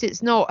records. Yes,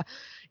 it's not,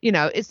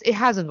 it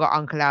hasn't got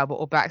Uncle Albert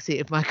or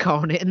Backseat of My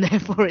Car on it, and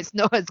therefore it's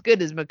not as good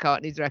as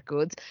McCartney's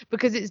records,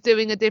 because it's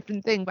doing a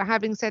different thing. But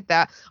having said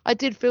that, I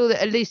did feel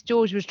that at least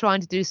George was trying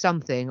to do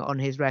something on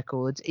his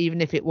records, even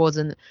if it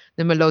wasn't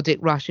the melodic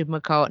rush of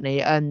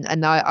McCartney.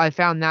 And I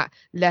found that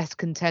less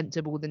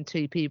contemptible than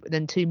two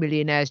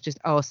millionaires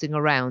just arsing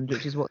around,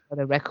 which is what the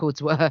other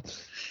records were.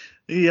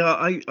 Yeah,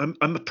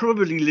 I'm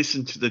probably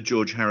listened to the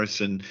George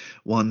Harrison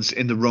ones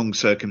in the wrong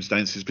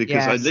circumstances,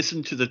 because I Yes.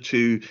 listened to the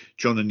two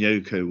John and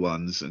Yoko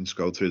ones and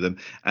scrolled through them,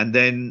 and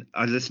then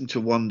I listened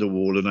to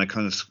Wonderwall and I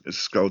kind of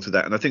scrolled through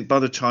that, and I think by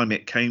the time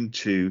it came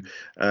to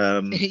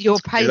Your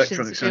patience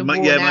electronic has sound, been my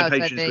worn out, I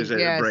patience was think. at a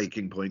Yes.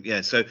 breaking point.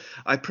 Yeah, so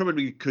I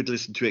probably could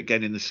listen to it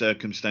again in the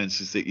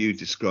circumstances that you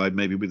described,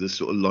 maybe with the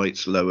sort of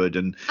lights lowered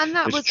and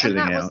just chilling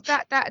out.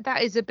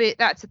 That is a bit,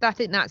 I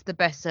think that's the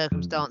best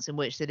circumstance in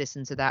which to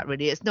listen to that,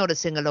 really. It's not a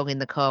sing along in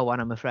the car one,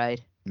 I'm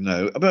afraid.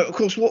 No, but of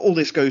course, what all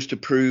this goes to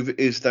prove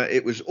is that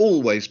it was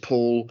always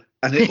Paul,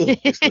 and it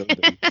always will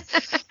be.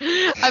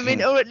 I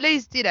mean, or at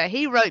least,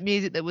 he wrote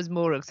music that was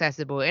more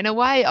accessible. In a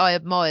way, I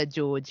admire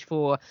George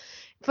for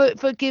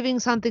giving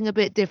something a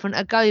bit different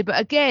a go. But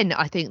again,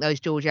 I think those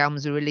George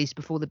albums were released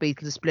before the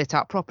Beatles split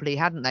up properly,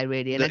 hadn't they,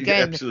 really? And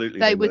again, absolutely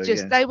they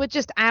were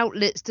just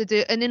outlets to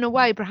do. And in a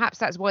way, perhaps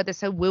that's why they're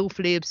so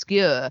willfully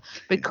obscure,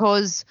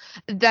 because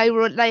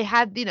they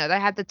had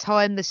the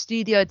time, the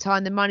studio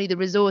time, the money, the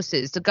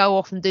resources to go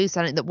off and do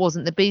something that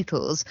wasn't the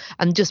Beatles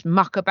and just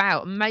muck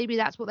about. And maybe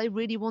that's what they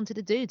really wanted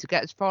to do, to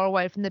get as far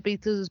away from the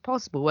Beatles as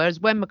possible. Whereas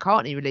when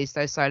McCartney released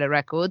those solo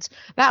records,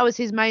 that was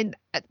his main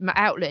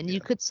outlet, and you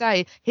could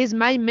say his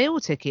main meal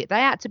ticket. They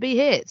had to be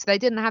hits. They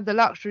didn't have the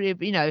luxury of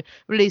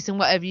releasing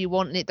whatever you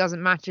want and it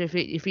doesn't matter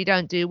if you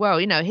don't do well.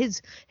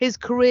 His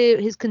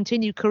career, his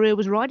continued career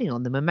was riding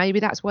on them, and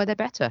maybe that's why they're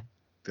better.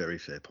 Very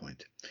fair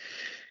point.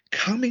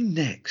 Coming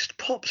next,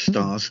 pop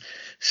stars.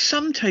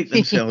 Some take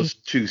themselves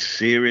too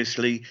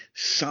seriously.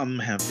 Some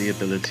have the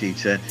ability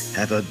to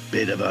have a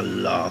bit of a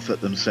laugh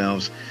at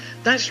themselves.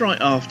 That's right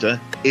after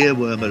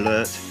Earworm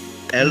Alert,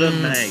 Ella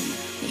May.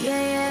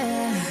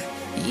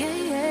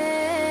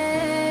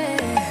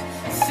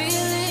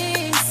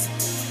 Feelings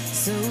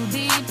so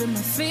deep in my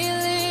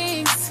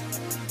feelings.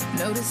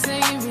 No, this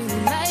ain't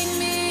really like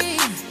me.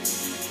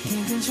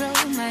 Can't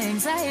control my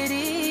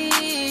anxiety.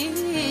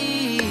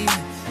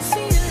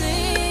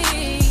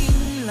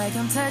 Feeling like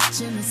I'm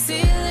touching the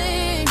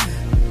ceiling.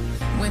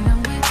 When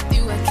I'm with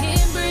you, I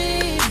can't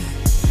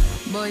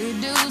breathe. Boy, you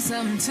do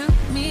something to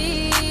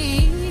me.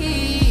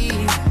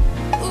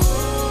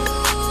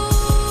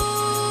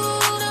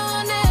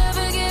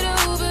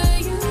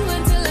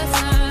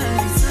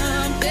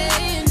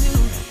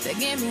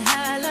 Get me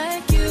high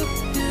like you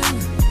do,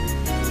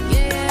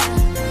 yeah.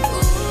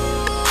 Ooh,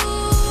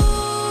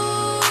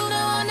 no,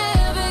 I'll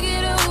never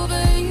get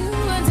over you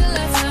until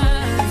I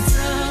find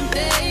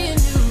something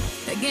new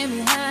that get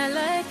me high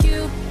like you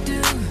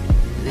do.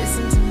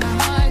 Listen to my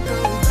heart go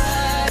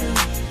bada,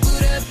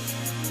 boot up,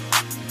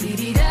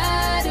 dee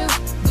da do,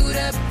 boot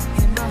up,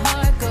 and my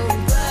heart go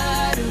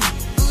bada,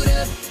 boot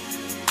up,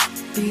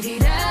 dee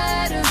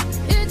da do.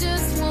 It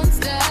just won't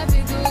stop,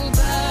 it go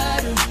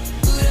bada,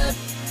 boot up.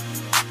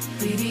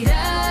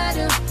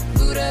 Be-dee-da-do,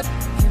 boot up,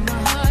 and my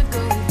heart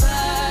go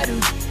ba-do,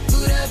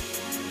 boot up,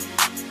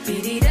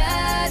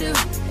 be-dee-da-do,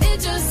 it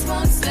just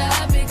won't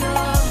stop, it go.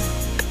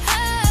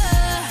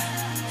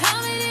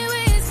 How many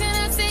ways can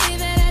I say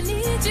that I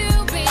need you,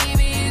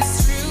 baby,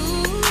 it's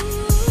true.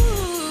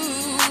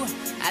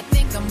 I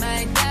think I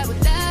might die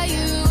without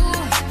you.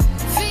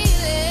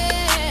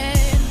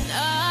 Feeling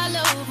all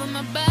over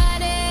my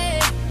body.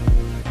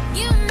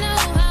 You know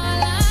how I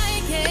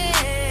like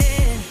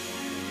it.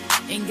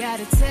 Ain't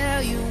gotta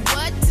tell you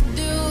what to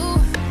do,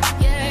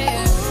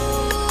 yeah.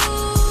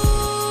 Ooh,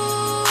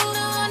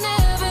 no, I'll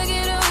never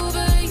get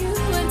over you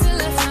until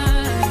I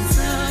find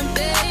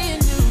something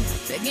new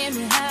that get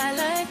me high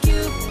like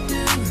you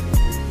do,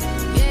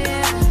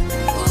 yeah.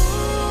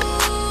 Ooh,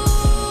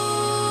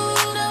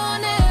 no,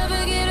 I'll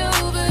never get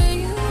over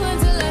you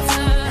until I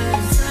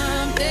find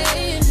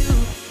something new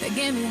that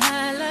get me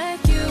high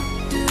like you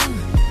do.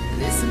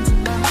 Listen to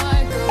my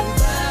heart go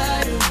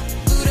ba-do,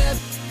 boot up,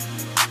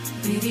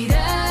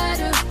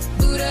 be-dee-da-do,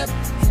 boot up,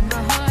 and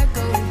my heart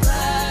go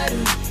ba-do,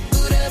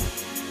 boot up,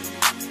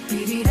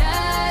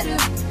 be-dee-da-do.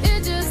 It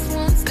just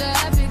won't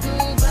stop, it go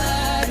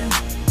ba-do,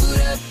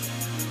 boot up,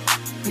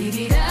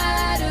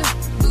 be-dee-da-do,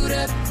 boot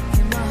up,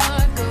 and my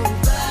heart go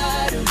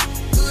ba-do,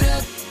 boot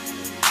up,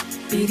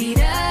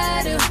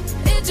 be-dee-da-do.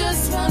 It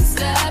just won't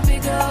stop,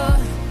 it go.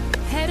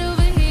 Head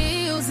over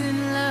heels in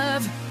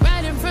love,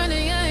 right in front of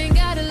you, I ain't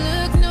gotta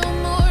look no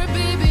more,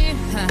 baby.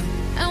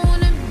 I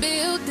wanna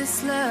build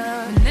this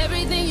love, and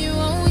everything you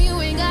own, you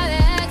ain't gotta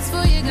ask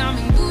for. You got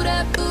me boot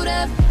up, boot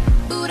up,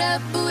 boot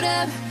up, boot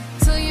up.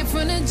 So you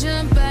from the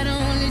jump, I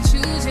don't only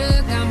choose you.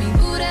 Got me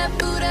boot up,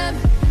 boot up,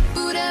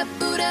 boot up,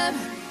 boot up.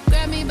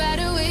 Grab me by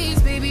the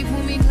waist, baby,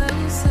 pull me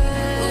closer.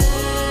 Ooh,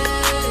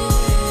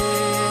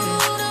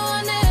 no,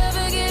 I'll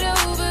never get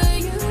over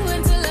you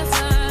until I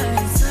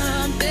find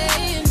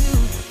something new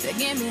that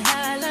get me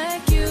high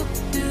like you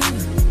do,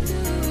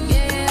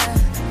 yeah.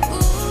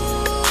 Ooh,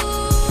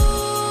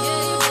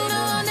 no,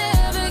 I'll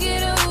never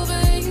get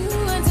over you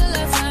until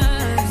I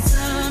find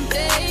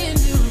something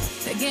new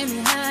that get me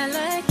high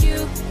like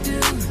you do.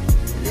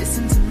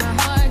 Listen to my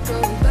heart go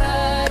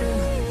ba-do,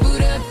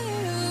 boot up,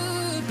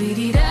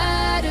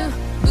 be-dee-da-do,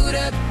 boot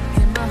up,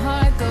 and my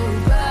heart go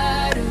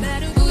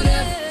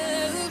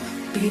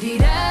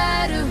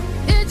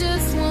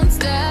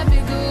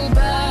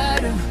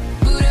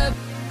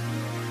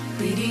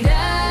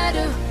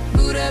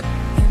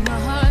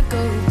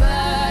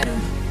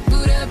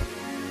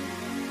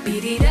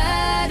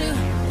Dee-dee-da-doo,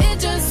 it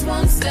just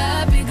won't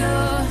stop, it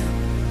go.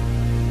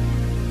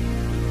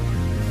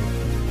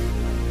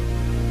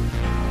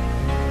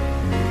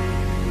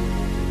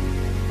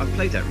 I've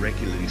played that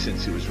regularly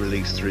since it was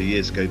released 3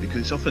 years ago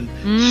because it's often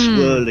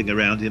swirling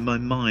around in my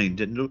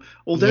mind. And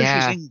although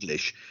she's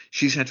English,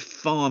 she's had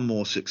far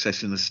more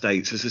success in the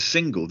States. As a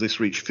single, this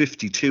reached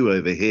 52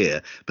 over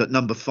here, but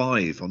number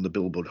 5 on the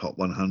Billboard Hot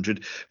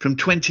 100 from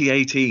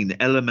 2018,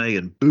 Ella May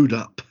and Boot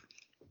Up.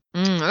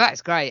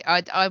 That's great.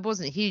 I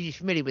wasn't hugely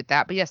familiar with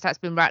that, but yes, that's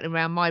been rattling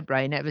around my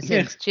brain ever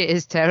since.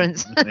 Cheers,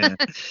 Terence.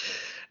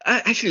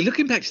 Actually,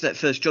 looking back to that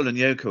first John and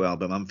Yoko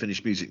album,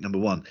 Unfinished Music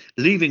 #1,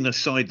 leaving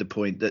aside the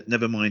point that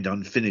never mind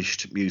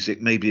unfinished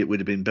music, maybe it would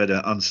have been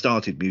better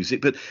unstarted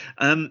music, but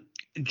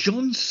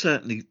John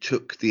certainly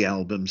took the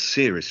album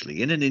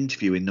seriously. In an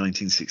interview in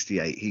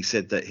 1968, he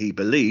said that he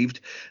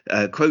believed,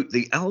 quote,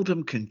 the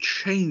album can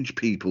change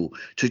people,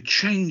 to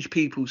change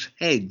people's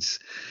heads.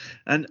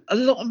 And a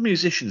lot of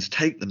musicians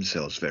take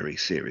themselves very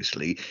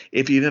seriously.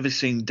 If you've ever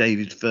seen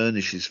David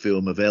Furnish's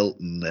film of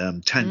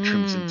Elton,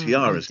 Tantrums and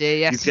Tiaras,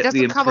 yes, you get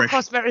he doesn't come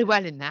across very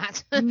well in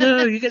that.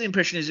 No, you get the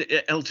impression is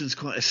Elton's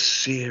quite a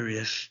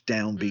serious,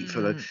 downbeat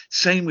fellow.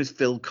 Same with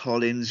Phil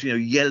Collins,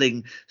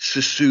 yelling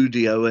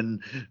Susudio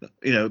and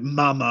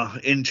mama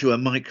into a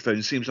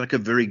microphone seems like a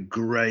very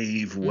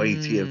grave,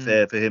 weighty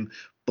affair for him.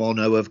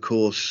 Bono, of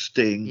course,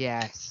 Sting.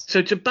 Yes.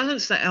 So to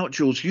balance that out,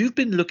 Jules, you've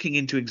been looking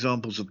into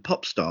examples of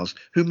pop stars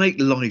who make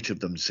light of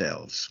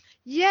themselves.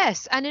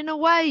 Yes, and in a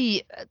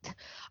way,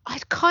 I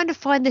kind of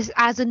find this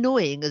as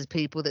annoying as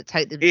people that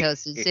take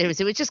themselves too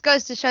seriously, which just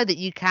goes to show that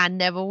you can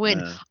never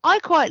win. I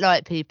quite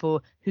like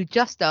people who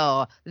just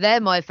are. They're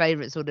my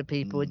favourite sort of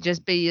people.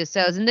 Just be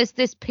yourselves. And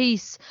this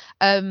piece,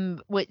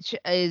 which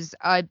is,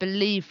 I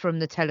believe, from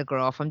the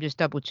Telegraph. I'm just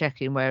double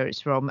checking where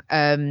it's from.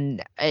 The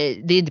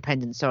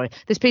Independent. Sorry,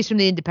 this piece from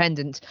the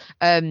Independent.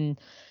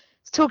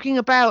 Talking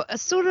about a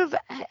sort of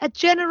a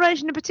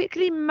generation of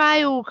particularly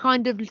male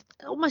kind of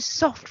almost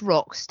soft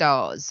rock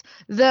stars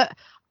that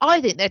I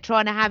think they're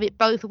trying to have it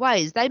both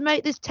ways. They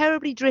make this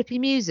terribly drippy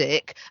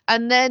music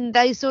and then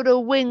they sort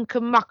of wink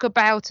and muck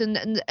about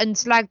and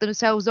slag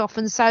themselves off.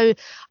 And so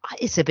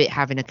it's a bit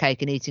having a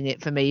cake and eating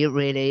it for me,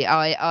 really.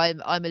 I'm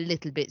a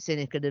little bit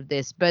cynical of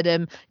this. But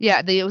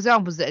the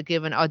examples that are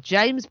given are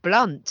James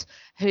Blunt,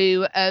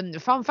 who,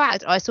 fun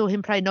fact, I saw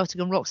him play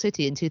Nottingham Rock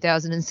City in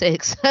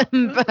 2006.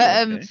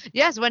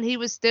 Yes, when he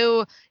was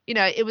still,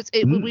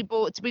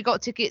 we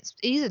got tickets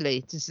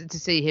easily to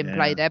see him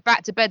play there.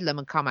 Back to Bedlam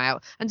and come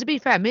out. And to be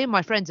fair, me and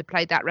my friends have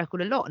played that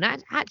record a lot and I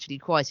actually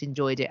quite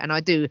enjoyed it. And I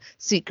do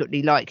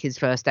secretly like his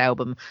first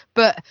album.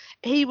 But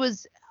he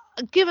was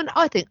given,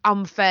 I think,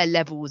 unfair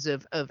levels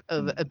of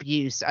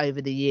abuse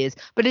over the years,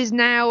 but is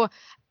now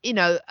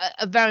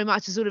a very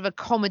much a sort of a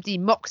comedy,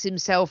 mocks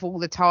himself all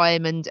the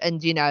time, and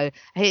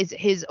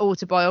his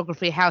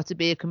autobiography How to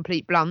Be a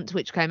Complete Blunt,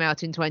 which came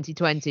out in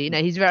 2020,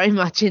 he's very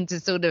much into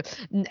sort of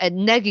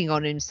negging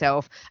on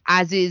himself,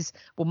 as is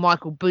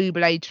Michael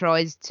Bublé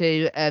tries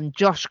to,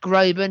 Josh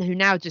Groban, who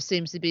now just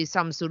seems to be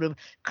some sort of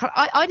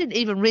I didn't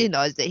even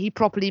realize that he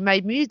properly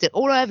made music.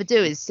 All I ever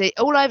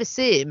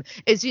see him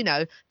is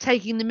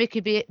taking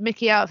the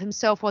Mickey out of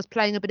himself whilst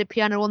playing a bit of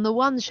piano on The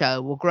One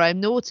Show, or Graham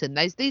Norton.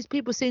 These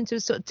people seem to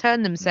sort of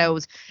turn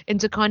themselves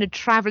into kind of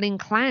traveling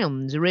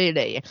clowns,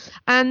 really.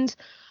 And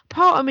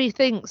part of me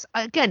thinks,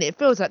 again, it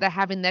feels like they're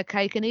having their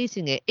cake and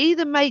eating it.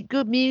 Either make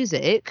good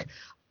music,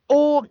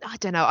 or I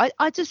don't know,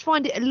 I just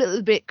find it a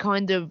little bit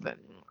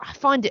I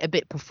find it a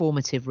bit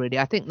performative, really.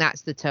 I think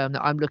that's the term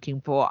that I'm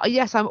looking for.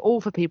 Yes, I'm all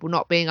for people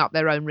not being up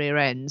their own rear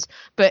ends,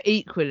 but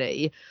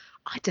equally,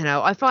 I don't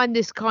know, I find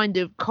this kind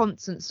of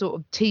constant sort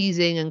of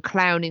teasing and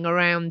clowning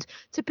around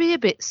to be a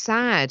bit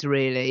sad,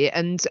 really,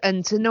 and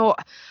to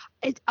not.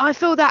 I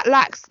feel that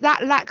lacks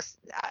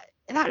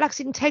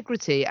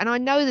integrity, and I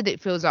know that it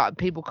feels like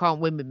people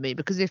can't win with me,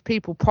 because if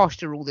people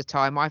posture all the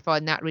time, I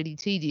find that really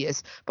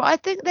tedious. But I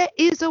think there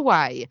is a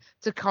way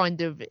to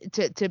kind of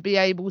to be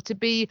able to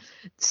be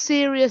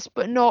serious,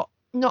 but not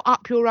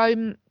up your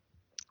own.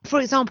 For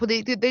example,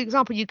 the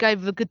example you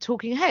gave of A Good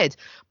Talking Head,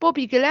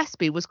 Bobby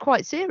Gillespie was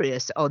quite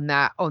serious on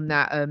that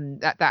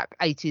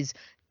 80s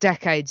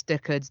decades,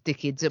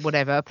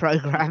 whatever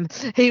program.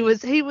 He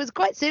was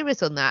quite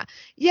serious on that.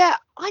 Yeah,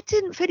 I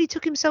didn't feel he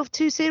took himself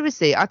too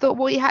seriously. I thought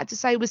what he had to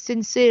say was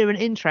sincere and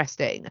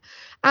interesting.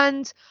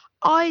 And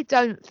I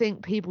don't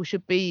think people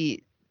should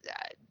be.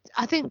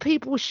 I think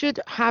people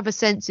should have a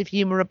sense of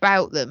humour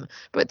about them.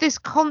 But this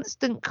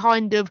constant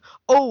kind of,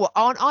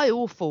 aren't I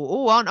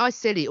awful? Aren't I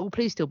silly?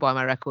 Please still buy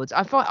my records.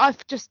 I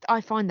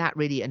find that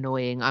really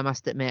annoying, I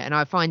must admit. And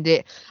I find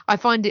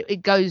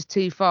it goes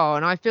too far.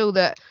 And I feel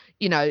that,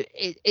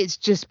 it's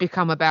just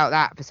become about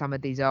that for some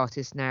of these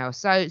artists now.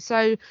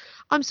 So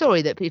I'm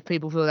sorry that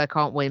people feel they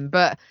can't win.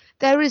 But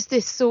there is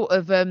this sort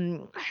of,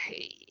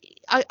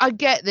 I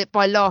get that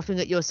by laughing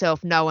at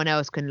yourself, no one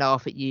else can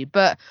laugh at you.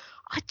 But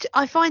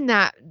I find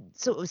that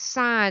sort of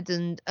sad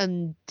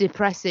and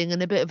depressing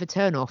and a bit of a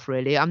turn off,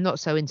 really. I'm not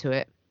so into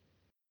it.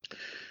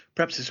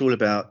 perhaps it's all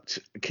about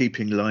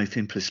keeping life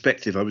in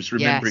perspective. I was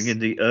remembering Yes. in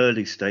the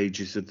early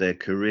stages of their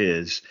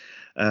careers,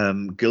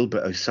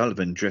 Gilbert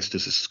O'Sullivan dressed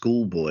as a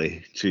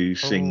schoolboy to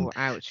sing Oh,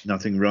 ouch.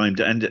 Nothing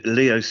Rhymed, and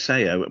Leo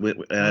Sayer,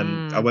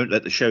 I won't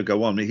let the show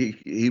go on.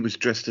 He was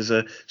dressed as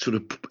a sort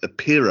of a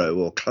Pierrot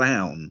or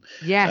clown.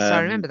 Yes, I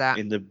remember that.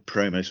 In the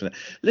promos for that.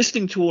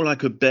 Listening to All I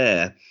Could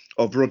Bear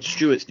of Rod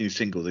Stewart's new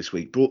single this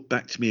week brought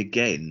back to me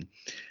again.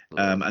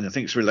 And I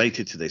think it's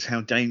related to this,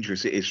 how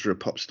dangerous it is for a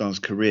pop star's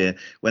career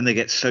when they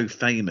get so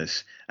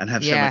famous and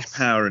have so much Yes.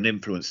 power and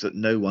influence that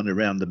no one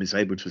around them is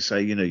able to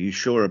say, you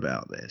sure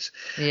about this?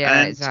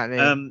 Yeah, And,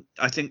 exactly.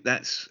 I think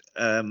that's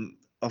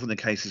often the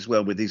case as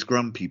well with these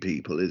grumpy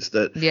people, is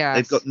that Yes.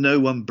 they've got no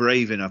one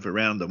brave enough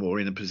around them or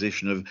in a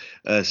position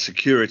of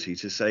security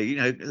to say,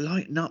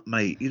 lighten up,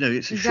 mate.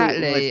 It's a short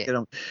Exactly. life. Get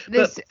on.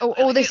 This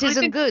But this I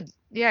isn't think- good.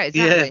 Yeah,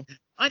 exactly. Yeah,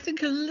 I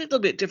think a little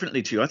bit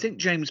differently to you. I think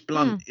James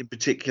Blunt in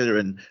particular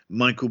and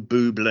Michael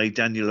Bublé,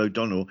 Daniel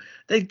O'Donnell,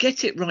 they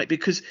get it right,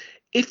 because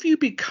if you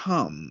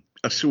become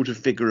a sort of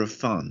figure of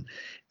fun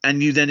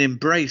and you then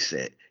embrace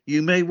it,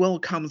 you may well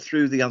come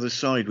through the other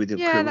side with your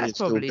Yeah, career that's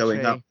still probably going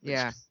true. up.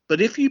 Yeah.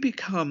 But if you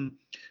become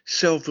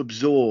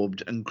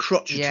self-absorbed and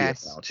crotchety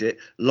Yes. about it,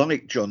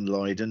 like John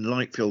Lydon,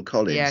 like Phil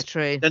Collins, Yeah,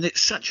 true. then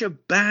it's such a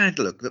bad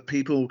look that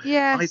people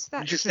Yes, I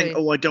that's just true. think,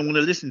 I don't want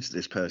to listen to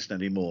this person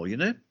anymore,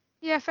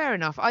 Yeah, fair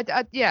enough.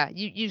 Yeah,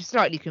 you've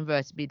slightly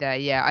converted me there.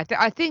 Yeah,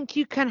 I think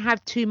you can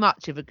have too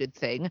much of a good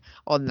thing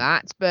on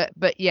that,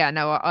 but yeah,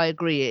 no, I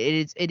agree.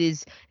 It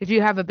is. If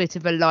you have a bit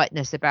of a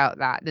lightness about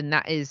that, then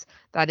that is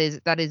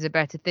a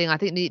better thing. I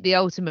think the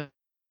ultimate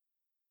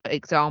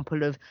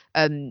example of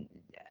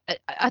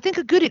I think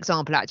a good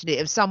example actually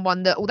of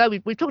someone that, although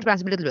we've talked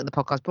about him a little bit on the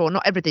podcast before,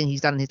 not everything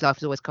he's done in his life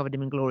has always covered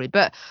him in glory,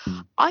 but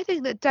I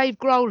think that Dave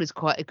Grohl is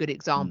quite a good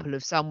example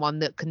of someone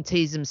that can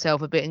tease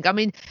himself a bit. And I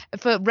mean,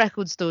 for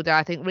Record Store Day,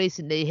 I think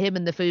recently him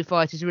and the Foo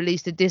Fighters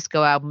released a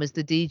disco album as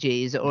the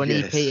DGs, or an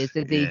EP as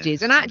the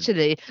DGs, and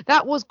actually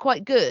that was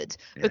quite good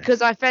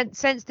because I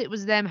sensed it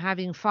was them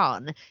having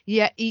fun,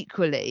 yet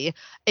equally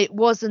it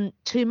wasn't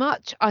too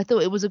much. I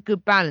thought it was a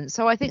good balance.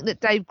 So I think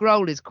that Dave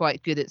Grohl is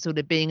quite good at sort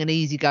of being an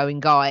easygoing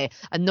guy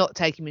and not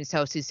taking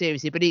himself too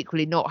seriously, but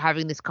equally not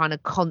having this kind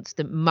of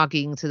constant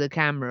mugging to the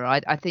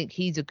camera. I think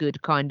he's a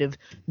good kind of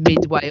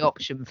midway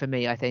option for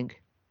me, I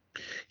think.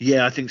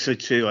 Yeah, I think so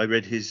too. I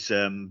read his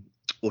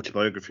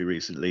autobiography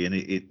recently, and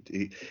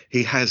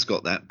he has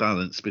got that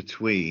balance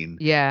between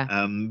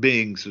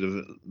being sort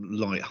of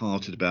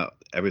light-hearted about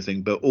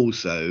everything, but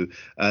also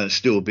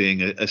still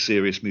being a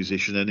serious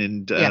musician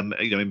and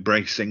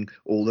embracing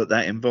all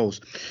that involves.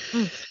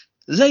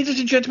 Ladies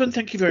and gentlemen,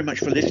 thank you very much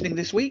for listening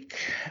this week.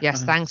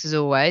 Yes, thanks as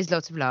always.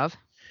 Lots of love.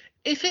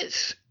 If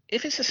it's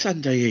a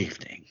Sunday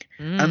evening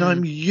and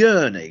I'm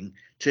yearning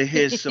to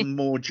hear some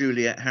more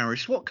Juliet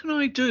Harris, what can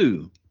I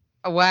do?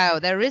 Wow,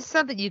 there is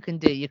something you can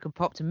do. You can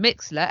pop to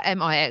Mixlr,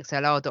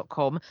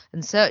 mixlr.com,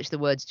 and search the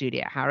words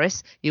Juliet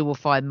Harris. You will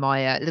find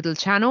my little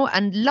channel,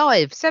 and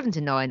live 7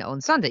 to 9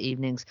 on Sunday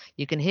evenings,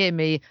 you can hear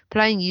me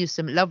playing you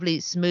some lovely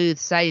smooth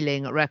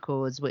sailing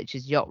records, which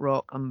is yacht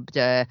rock and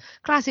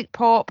classic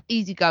pop,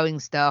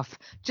 easygoing stuff,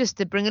 just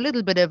to bring a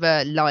little bit of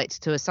a light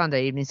to a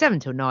Sunday evening, 7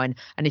 till 9.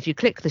 And if you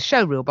click the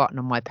show reel button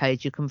on my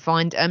page, you can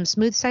find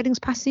Smooth Sailing's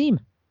Passim.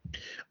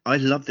 I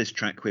love this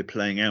track we're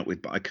playing out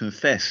with, but I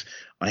confess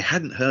I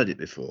hadn't heard it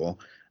before,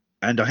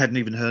 and I hadn't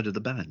even heard of the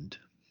band.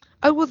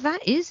 Oh, well,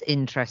 that is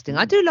interesting.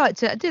 I do like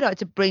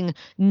to bring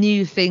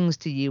new things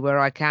to you where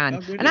I can. I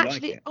really and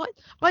actually, like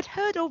I'd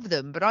heard of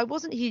them, but I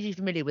wasn't hugely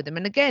familiar with them.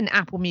 And again,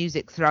 Apple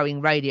Music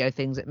throwing radio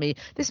things at me.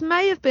 This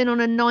may have been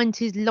on a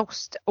 90s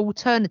lost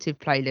alternative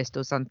playlist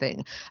or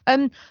something.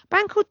 Band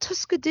called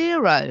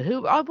Tuscadero,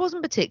 who I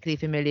wasn't particularly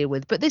familiar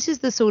with, but this is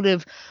the sort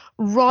of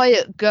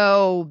riot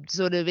girl,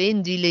 sort of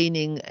indie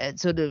leaning,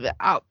 sort of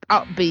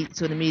upbeat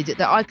sort of music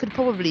that I could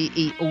probably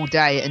eat all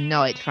day and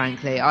night,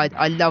 frankly.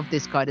 I love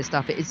this kind of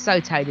stuff. It is so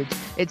tailored.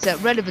 It's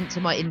relevant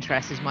to my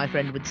interests, as my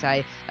friend would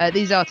say.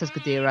 These are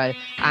Tuscadero,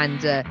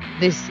 and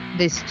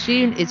this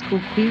tune is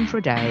called Queen for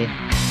a Day.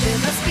 There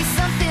must be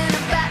something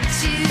about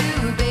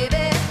you,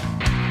 baby,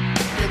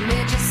 that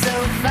made you so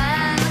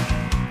fine.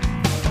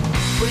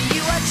 Well,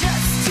 you are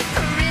just too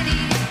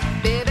pretty,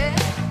 baby,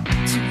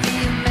 to be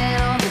a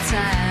man all the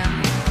time.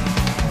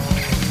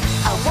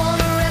 I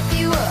wanna wrap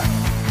you up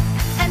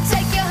and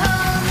take you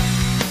home.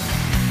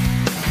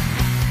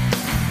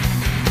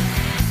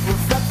 Well,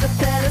 fuck the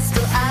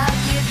pedestal, I'll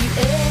give you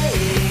a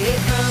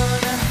throne.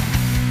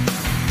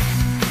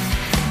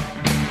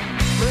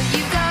 Well,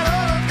 you got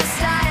all of the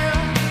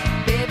style,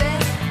 baby,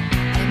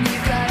 and you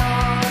got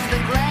all of the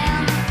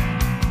glam.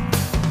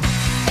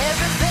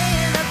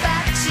 Everything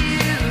about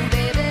you,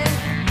 baby,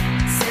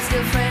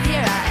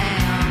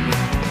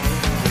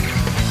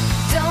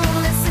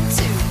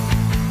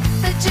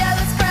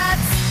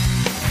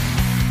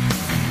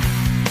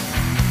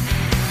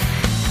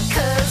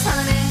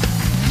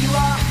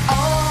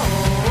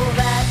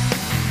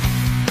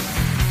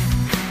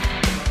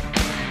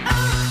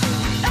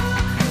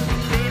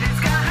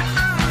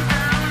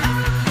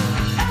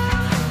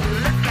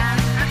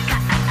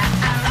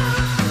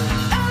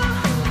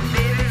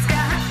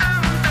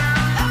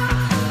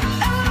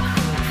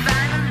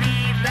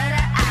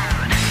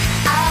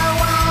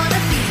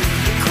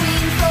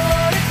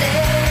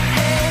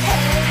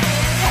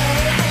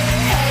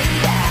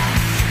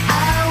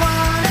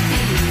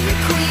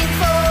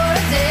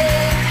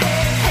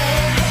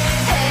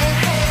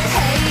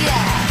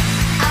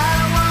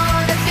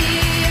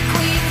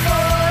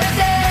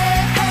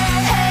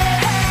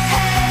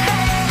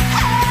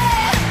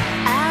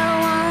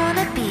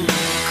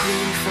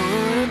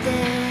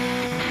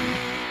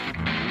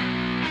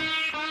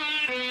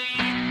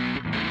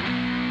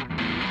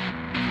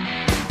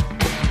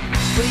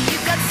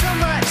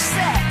 much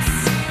sex,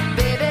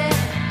 baby,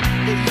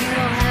 that you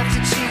don't have to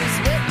choose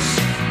which.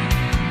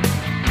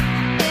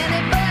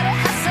 Anybody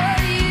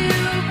hassle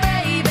you,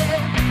 baby,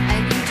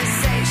 and you just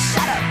say,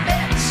 shut up,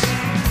 bitch.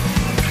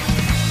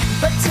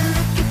 But to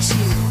look at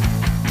you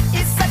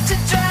is such a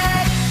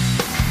drag,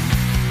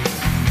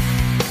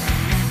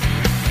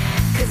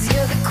 'cause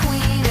you're the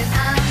queen and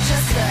I'm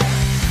just a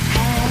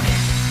hag.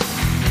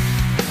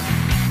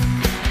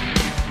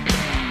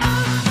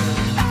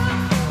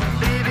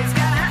 Baby's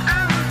got her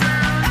arms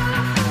down.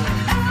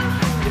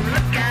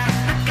 Look out,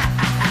 look out.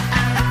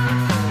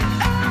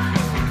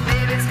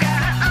 Baby's got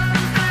her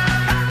arms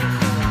down.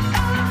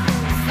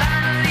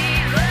 Finally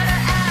let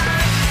her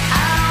out.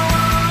 I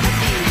wanna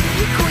be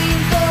your queen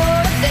for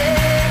a day.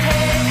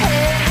 Hey,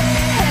 hey,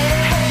 hey,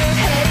 hey,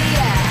 hey,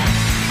 yeah.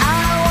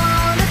 I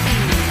wanna be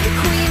your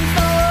queen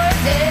for a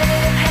day.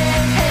 Hey,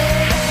 hey,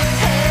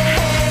 hey,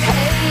 hey,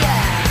 hey,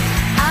 yeah.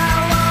 I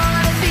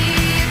wanna be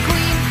your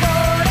queen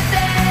for a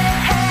day.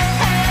 Hey,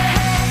 hey,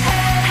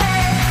 hey,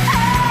 hey,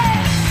 hey.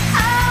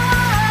 I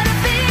wanna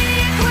be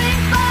your queen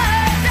for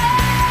a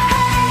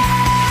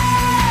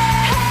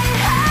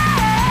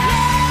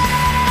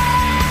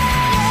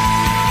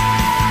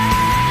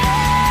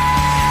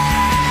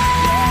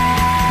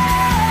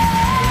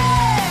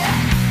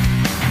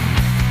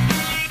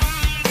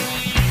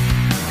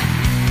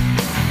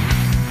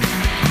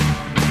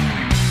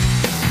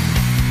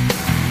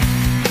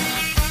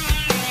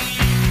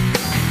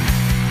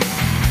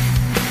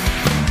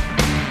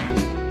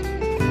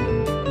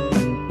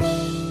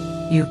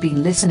You've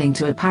been listening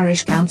to a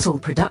Parish Counsel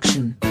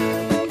production.